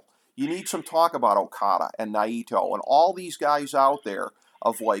big deal. You need some talk about Okada and Naito and all these guys out there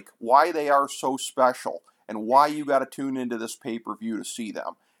of like why they are so special and why you got to tune into this pay-per-view to see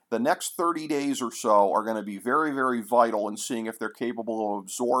them. The next 30 days or so are going to be very, very vital in seeing if they're capable of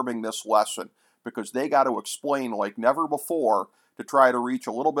absorbing this lesson, because they got to explain like never before to try to reach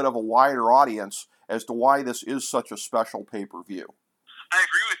a little bit of a wider audience as to why this is such a special pay-per-view. I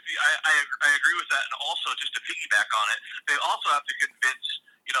agree with you. I agree with that, and also just to piggyback on it, they also have to convince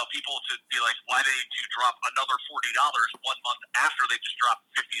people to be like, why they need to drop another $40 1 month after they just dropped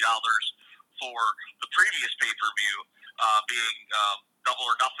 $50 for the previous pay-per-view, being Double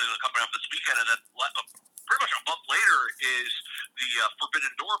or Nothing coming up this weekend, and then pretty much a month later is the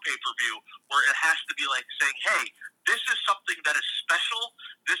Forbidden Door pay-per-view, where it has to be like saying, hey, this is something that is special.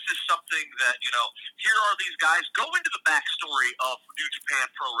 This is something that, here are these guys. Go into the backstory of New Japan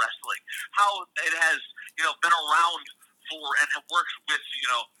Pro Wrestling, how it has, been around for and have worked with,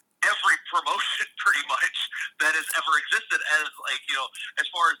 every promotion pretty much that has ever existed, as like, as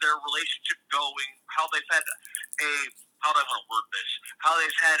far as their relationship going, how they've had how do I want to word this? How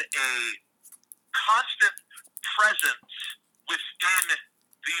they've had a constant presence within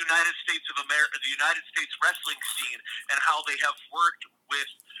the United States of America, the United States wrestling scene, and how they have worked with,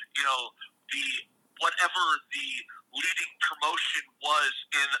 the whatever the leading promotion was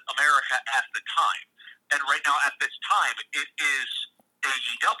in America at the time. And right now, at this time, it is a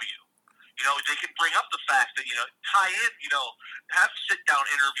AEW. They can bring up the fact that, tie in, have sit-down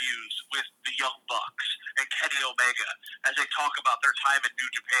interviews with the Young Bucks and Kenny Omega as they talk about their time in New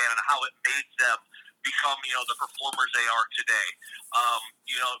Japan and how it made them become, the performers they are today.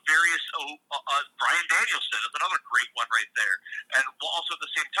 Various, Bryan Danielson is another great one right there. And we'll also at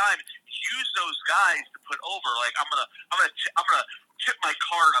the same time use those guys to put over, like, I'm gonna tip my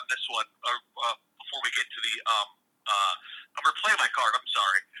card on this one, before we get to the, I'm going to play my card. I'm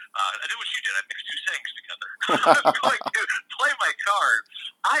sorry. I did what you did. I mixed two sayings together. I'm going to play my card.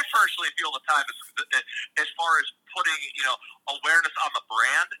 I personally feel the time as far as putting, awareness on the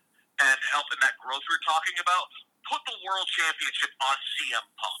brand and helping that growth we're talking about. Put the World Championship on CM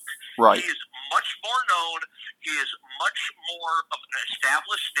Punk. Right. He is much more known. He is much more of an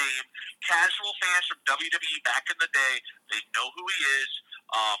established name. Casual fans from WWE back in the day, they know who he is.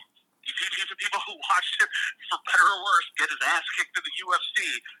 People who watched him, for better or worse, get his ass kicked in the UFC,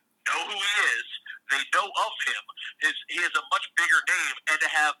 know who he is. They know of him. He is a much bigger name, and to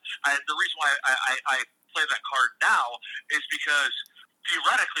have the reason why I play that card now is because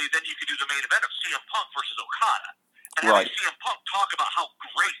theoretically, then you could do the main event of CM Punk versus Okada, and having CM Punk talk about how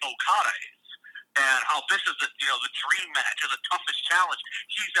great Okada is and how this is the dream match and the toughest challenge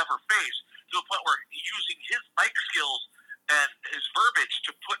he's ever faced, to the point where using his mic skills and his verbiage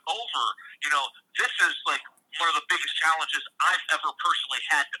to put over, this is like one of the biggest challenges I've ever personally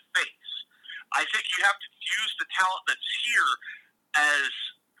had to face. I think you have to use the talent that's here as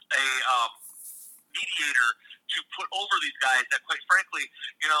a mediator to put over these guys that, quite frankly,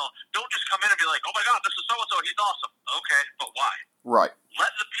 don't just come in and be like, oh my God, this is so-and-so, he's awesome. Okay, but why? Right.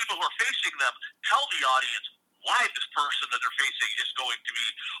 Let the people who are facing them tell the audience why this person that they're facing is going to be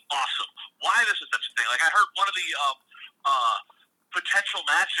awesome. Why this is such a thing. Like, I heard one of the potential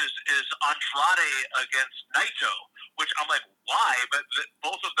matches is Andrade against Naito, which I'm like, why? But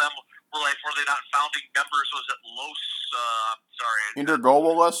both of them were they not founding members? Was it Los? Sorry,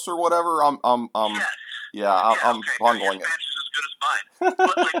 Interglobalists or whatever. Yes. Yeah, I'm okay. bungling Your it. match is as good as mine.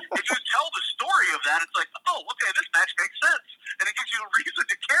 But if you tell the story of that, it's like, oh, okay, this match makes sense, and it gives you a reason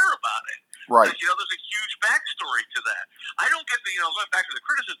to care about it. Right. Like, there's a huge backstory to that. I don't get the, going back to the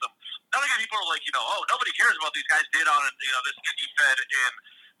criticism. None of the people are like, oh, nobody cares about these guys did on, this indie fed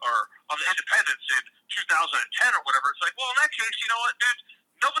or on the Independence in 2010 or whatever. It's like, well, in that case, you know what, dude?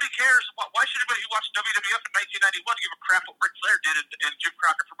 Nobody cares. Why should anybody who watched WWF in 1991 give a crap what Ric Flair did in Jim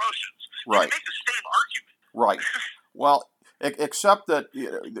Crockett Promotions? Right. You can make the same argument. Right. Well, except that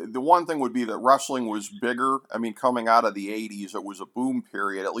the one thing would be that wrestling was bigger. I mean, coming out of the 80s, it was a boom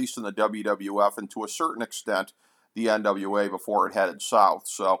period, at least in the WWF, and to a certain extent, the NWA before it headed south.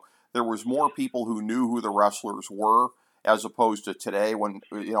 So there was more people who knew who the wrestlers were, as opposed to today when,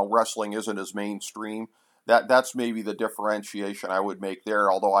 wrestling isn't as mainstream. That's maybe the differentiation I would make there,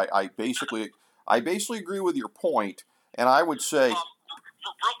 although I basically agree with your point, and I would say...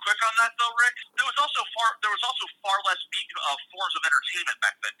 real quick on that though, Rick, there was also far less forms of entertainment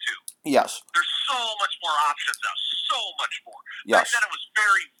back then too. Yes. There's so much more options now, so much more. Yes. Back then it was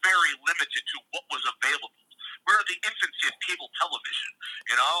very, very limited to what was available. We're in the infancy of cable television,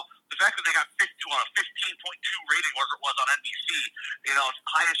 The fact that they got 15.2 rating, whatever it was on NBC,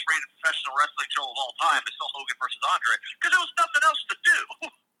 highest rated professional wrestling show of all time is still Hogan versus Andre, because there was nothing else to do.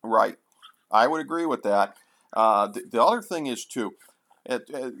 Right. I would agree with that. The other thing is, too,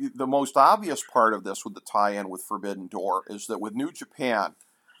 the most obvious part of this with the tie-in with Forbidden Door is that with New Japan,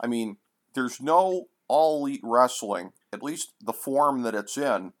 I mean, there's no all-elite wrestling, at least the form that it's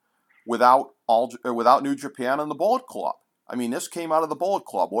in, without New Japan and the Bullet Club. I mean, this came out of the Bullet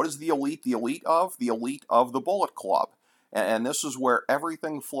Club. What is the elite the elite of? The elite of the Bullet Club. And this is where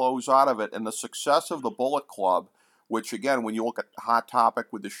everything flows out of it. And the success of the Bullet Club, which, again, when you look at Hot Topic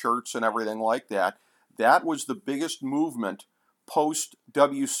with the shirts and everything like that, that was the biggest movement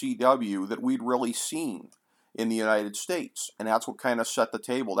post-WCW that we'd really seen in the United States. And that's what kind of set the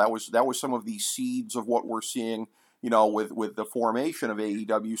table. That was some of the seeds of what we're seeing, with the formation of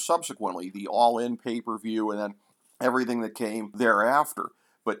AEW subsequently, the All-In pay-per-view and then everything that came thereafter.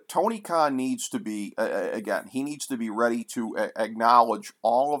 But Tony Khan needs to be, he needs to be ready to acknowledge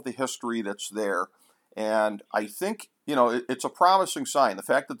all of the history that's there. And I think, it's a promising sign. The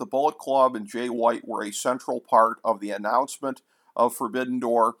fact that the Bullet Club and Jay White were a central part of the announcement of Forbidden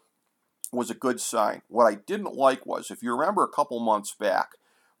Door was a good sign. What I didn't like was, if you remember a couple months back,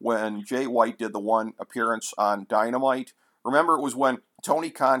 when Jay White did the one appearance on Dynamite, remember it was when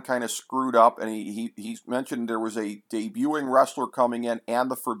Tony Khan kind of screwed up and he mentioned there was a debuting wrestler coming in and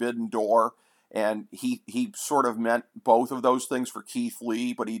the Forbidden Door, and he sort of meant both of those things for Keith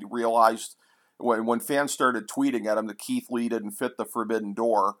Lee, but he realized when fans started tweeting at him that Keith Lee didn't fit the Forbidden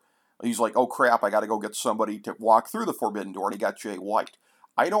Door, he's like, oh crap, I got to go get somebody to walk through the Forbidden Door, and he got Jay White.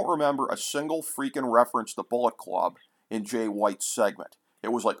 I don't remember a single freaking reference to Bullet Club in Jay White's segment.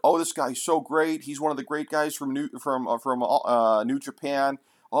 It was like, oh, this guy's so great. He's one of the great guys from New Japan.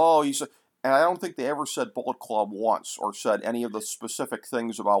 Oh, and I don't think they ever said Bullet Club once or said any of the specific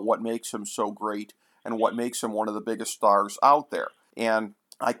things about what makes him so great and what makes him one of the biggest stars out there. And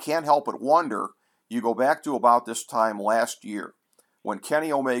I can't help but wonder, you go back to about this time last year when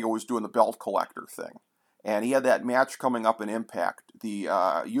Kenny Omega was doing the belt collector thing, and he had that match coming up in Impact,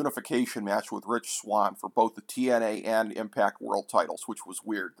 the unification match with Rich Swann for both the TNA and Impact World titles, which was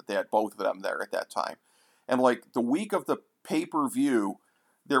weird that they had both of them there at that time. And like the week of the pay-per-view,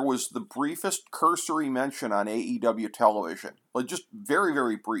 there was the briefest cursory mention on AEW television, like just very,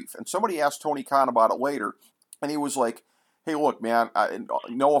 very brief. And somebody asked Tony Khan about it later, and he was like, hey, look, man,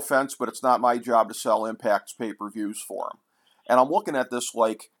 no offense, but it's not my job to sell Impact's pay-per-views for him. And I'm looking at this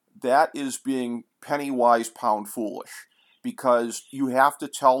like that is being penny wise, pound foolish, because you have to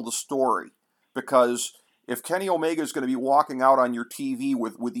tell the story. Because if Kenny Omega is going to be walking out on your TV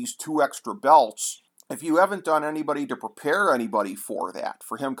with these 2 extra belts, if you haven't done anybody to prepare anybody for that,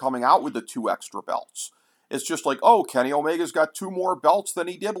 for him coming out with the 2 extra belts, it's just like, oh, Kenny Omega's got 2 more belts than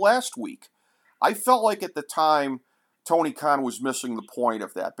he did last week. I felt like at the time Tony Khan was missing the point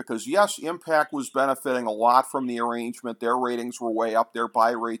of that, because yes, Impact was benefiting a lot from the arrangement. Their ratings were way up, their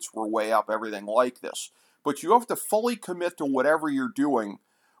buy rates were way up, everything like this. But you have to fully commit to whatever you're doing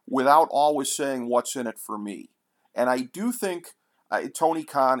without always saying what's in it for me. And I do think Tony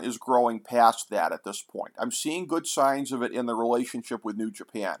Khan is growing past that at this point. I'm seeing good signs of it in the relationship with New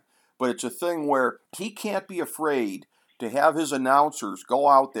Japan. But it's a thing where he can't be afraid to have his announcers go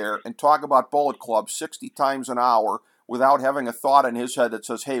out there and talk about Bullet Club 60 times an hour without having a thought in his head that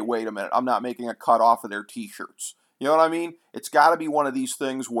says, hey, wait a minute, I'm not making a cut off of their t-shirts. You know what I mean? It's got to be one of these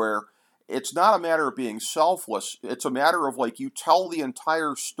things where it's not a matter of being selfless. It's a matter of like you tell the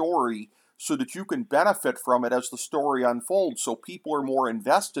entire story so that you can benefit from it as the story unfolds, so people are more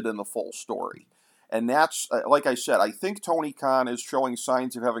invested in the full story. And that's, like I said, I think Tony Khan is showing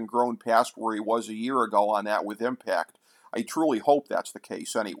signs of having grown past where he was a year ago on that with Impact. I truly hope that's the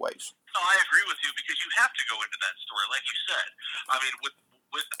case anyways. No, I agree with you, because you have to go into that story, like you said. I mean,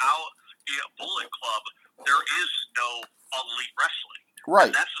 without the Bullet Club, there is no elite wrestling.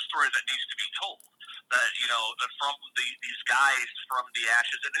 Right. And that's the story that needs to be told. That, that from these guys from the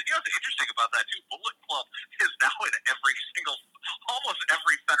ashes. And what's interesting about that, too, Bullet Club is now in almost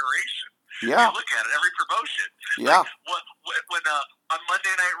every federation. Yeah. You look at it, every promotion. Yeah. Like, when on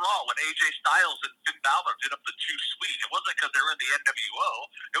Monday Night Raw, when AJ Styles and Finn Balor did up the Too Sweet, it wasn't because they were in the NWO.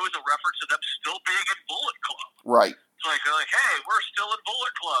 It was a reference to them still being in Bullet Club. Right. It's like, they're like, hey, we're still in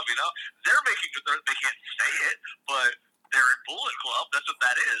Bullet Club, They're making it, they can't say it, but they're in Bullet Club. That's what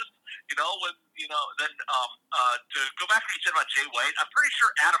that is. Then to go back to what you said about Jay White, I'm pretty sure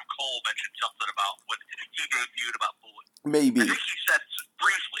Adam Cole mentioned something about when he debuted about Bullet. Maybe. I think he said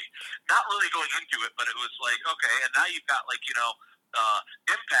briefly, not really going into it, but it was like, okay, and now you've got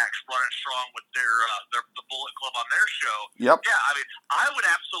Impact's running strong with the Bullet Club on their show. Yep. Yeah, I mean, I would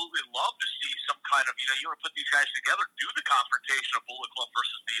absolutely love to see some kind of, you want to put these guys together, do the confrontation of Bullet Club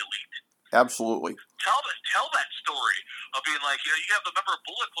versus the Elite. Absolutely. Tell that story of being like, you have the member of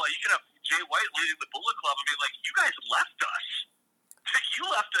Bullet Club, you can have Jay White leading the Bullet Club and being like, you guys left us.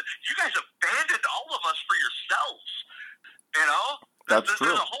 You guys abandoned all of us for yourselves. That's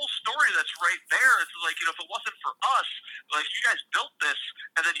true. There's a whole story that's right there. It's like, if it wasn't for us, like, you guys built this,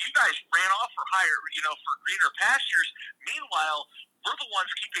 and then you guys ran off for for greener pastures. Meanwhile, we're the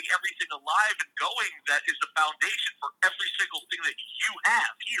ones keeping everything alive and going that is the foundation for every single thing that you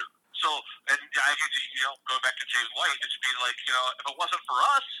have here. So, and I guess, going back to James White, it's being like, if it wasn't for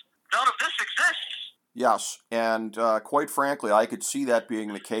us, none of this exists. Yes, and quite frankly, I could see that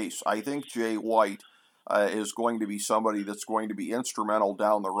being the case. I think Jay White is going to be somebody that's going to be instrumental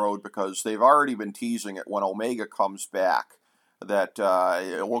down the road, because they've already been teasing it when Omega comes back, that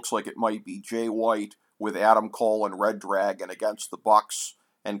it looks like it might be Jay White with Adam Cole and Red Dragon against the Bucks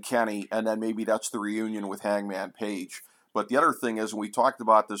and Kenny, and then maybe that's the reunion with Hangman Page. But the other thing is, and we talked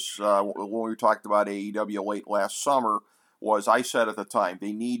about this when we talked about AEW late last summer, was I said at the time,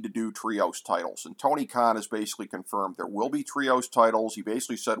 they need to do trios titles. And Tony Khan has basically confirmed there will be trios titles. He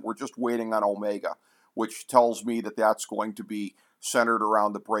basically said, we're just waiting on Omega, which tells me that that's going to be centered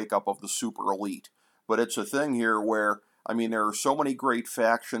around the breakup of the Super Elite. But it's a thing here where, I mean, there are so many great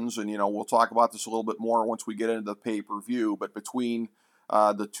factions, and, we'll talk about this a little bit more once we get into the pay-per-view, but between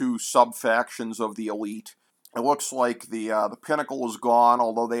the two sub-factions of the Elite, It looks like the Pinnacle is gone,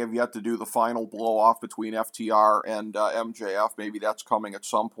 although they have yet to do the final blow-off between FTR and MJF. Maybe that's coming at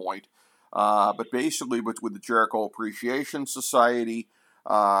some point. But basically, with the Jericho Appreciation Society,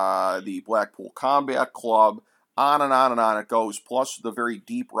 the Blackpool Combat Club, on and on and on it goes, plus the very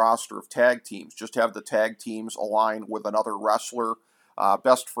deep roster of tag teams. Just have the tag teams align with another wrestler.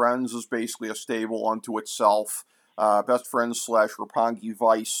 Best Friends is basically a stable unto itself. Best Friends / Roppongi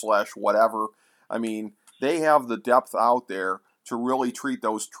Vice / whatever. I mean, they have the depth out there to really treat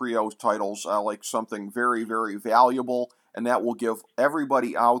those trios titles like something very, very valuable, and that will give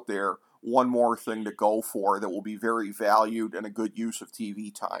everybody out there one more thing to go for that will be very valued and a good use of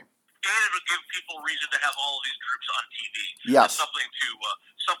TV time. And it would give people reason to have all of these groups on TV. Yes. Something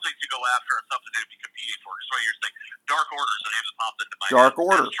to go after and something to be competing for. Because what you're saying, Dark Order is the name that popped into my head. Dark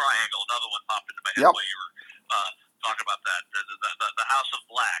Order. Triangle, another one popped into my head Yep. while you were talking about that. The House of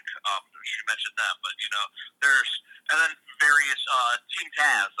Black, you mentioned them, but there's, and then various Team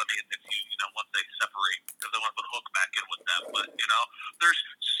Taz. I mean, if once they separate, because they want to put Hook back in with them, but there's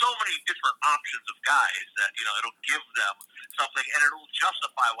so many different options of guys that it'll give them something, and it'll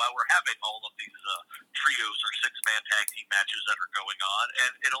justify why we're having all of these trios or 6-man tag team matches that are going on,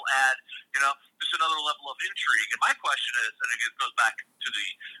 and it'll add just another level of intrigue. And my question is, and it goes back to the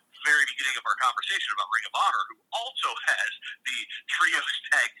very beginning of our conversation about Ring of Honor, who also has the trios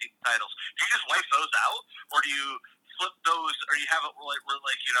tag team titles. Do you just wipe those out, or do you flip those, or you have it where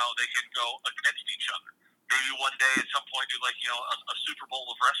they can go against each other? Maybe one day at some point do a Super Bowl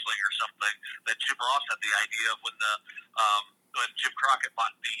of wrestling or something that Jim Ross had the idea of when Jim Crockett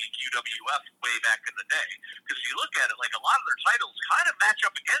bought the UWF way back in the day. Because if you look at it, like a lot of their titles kind of match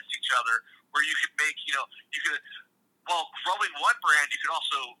up against each other, where you could make while growing one brand, you can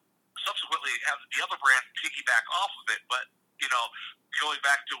also subsequently have the other brand piggyback off of it. But going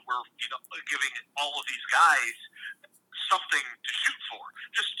back to where giving all of these guys something to shoot for.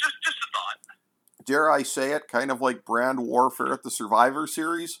 Just a thought. Dare I say it, kind of like brand warfare at the Survivor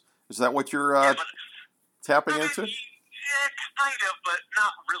Series? Is that what you're tapping into? Yeah, kind of, but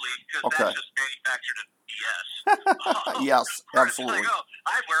not really, because that's just manufactured in BS. Yes, absolutely. It's like,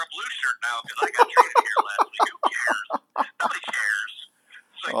 I wear a blue shirt now because I got traded here last week. Who cares? Nobody cares.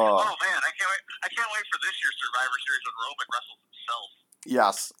 It's like, oh man, I can't wait for this year's Survivor Series when Roman wrestles himself.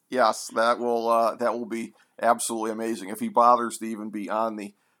 Yes, that will be absolutely amazing if he bothers to even be on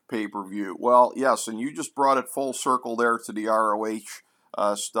the pay-per-view. Well, yes, and you just brought it full circle there to the ROH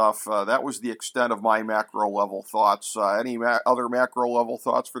stuff. That was the extent of my macro-level thoughts. Any other macro-level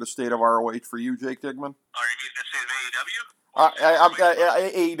thoughts for the state of ROH for you, Jake Digman? Are you mean the state of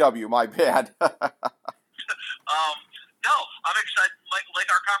AEW? AEW, my bad. No, I'm excited. Like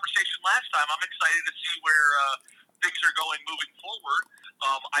our conversation last time, I'm excited to see where things are going moving forward.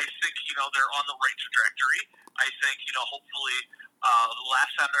 I think they're on the right trajectory. I think hopefully the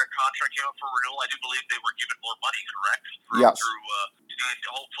last time their contract came up for renewal, I do believe they were given more money, correct? Yes. And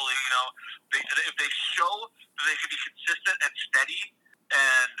hopefully if they show that they can be consistent and steady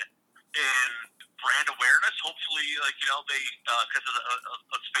and in brand awareness, hopefully they because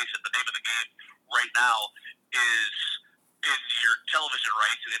let's face it, the name of the game right now is in your television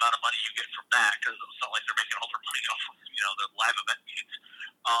rights and the amount of money you get from that, because it's not like they're making all their money off of the live event feeds.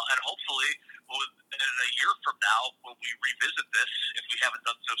 And hopefully, in a year from now, when we revisit this, if we haven't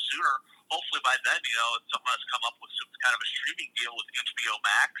done so sooner, hopefully by then, someone has come up with some kind of a streaming deal with HBO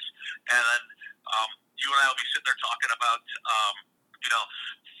Max, and then you and I will be sitting there talking about,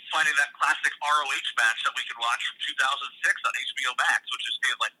 finding that classic ROH match that we can watch from 2006 on HBO Max, which is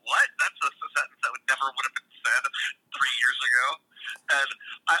being like, what? That's a sentence that would have been said 3 years ago. And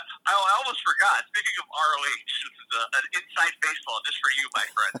I almost forgot. Speaking of ROH, this is an inside baseball just for you, my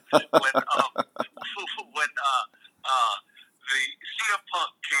friend. When the CM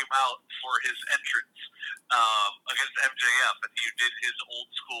Punk came out for his entrance against MJF, and he did his old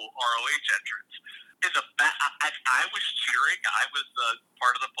school ROH entrance. In the back, I was cheering. I was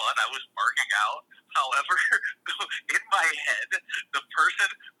part of the fun. I was marking out. However, in my head, the person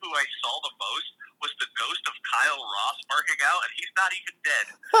who I saw the most was the ghost of Kyle Ross marking out, and he's not even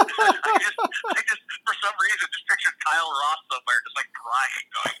dead. I just, for some reason, just pictured Kyle Ross somewhere, just like crying,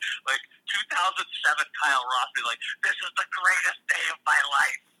 going like 2007 Kyle Ross, be like, "This is the greatest day of my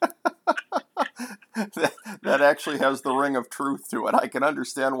life." That actually has the ring of truth to it. I can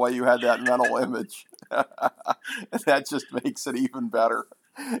understand why you had that mental image. That just makes it even better,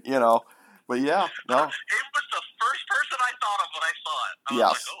 But yeah, no. It was the first person I thought of when I saw it. I was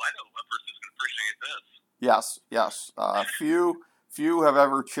like, I know one person's going to appreciate this. Yes. Few have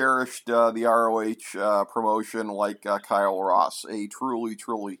ever cherished the ROH promotion like Kyle Ross. A truly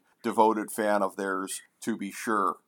devoted fan of theirs, to be sure.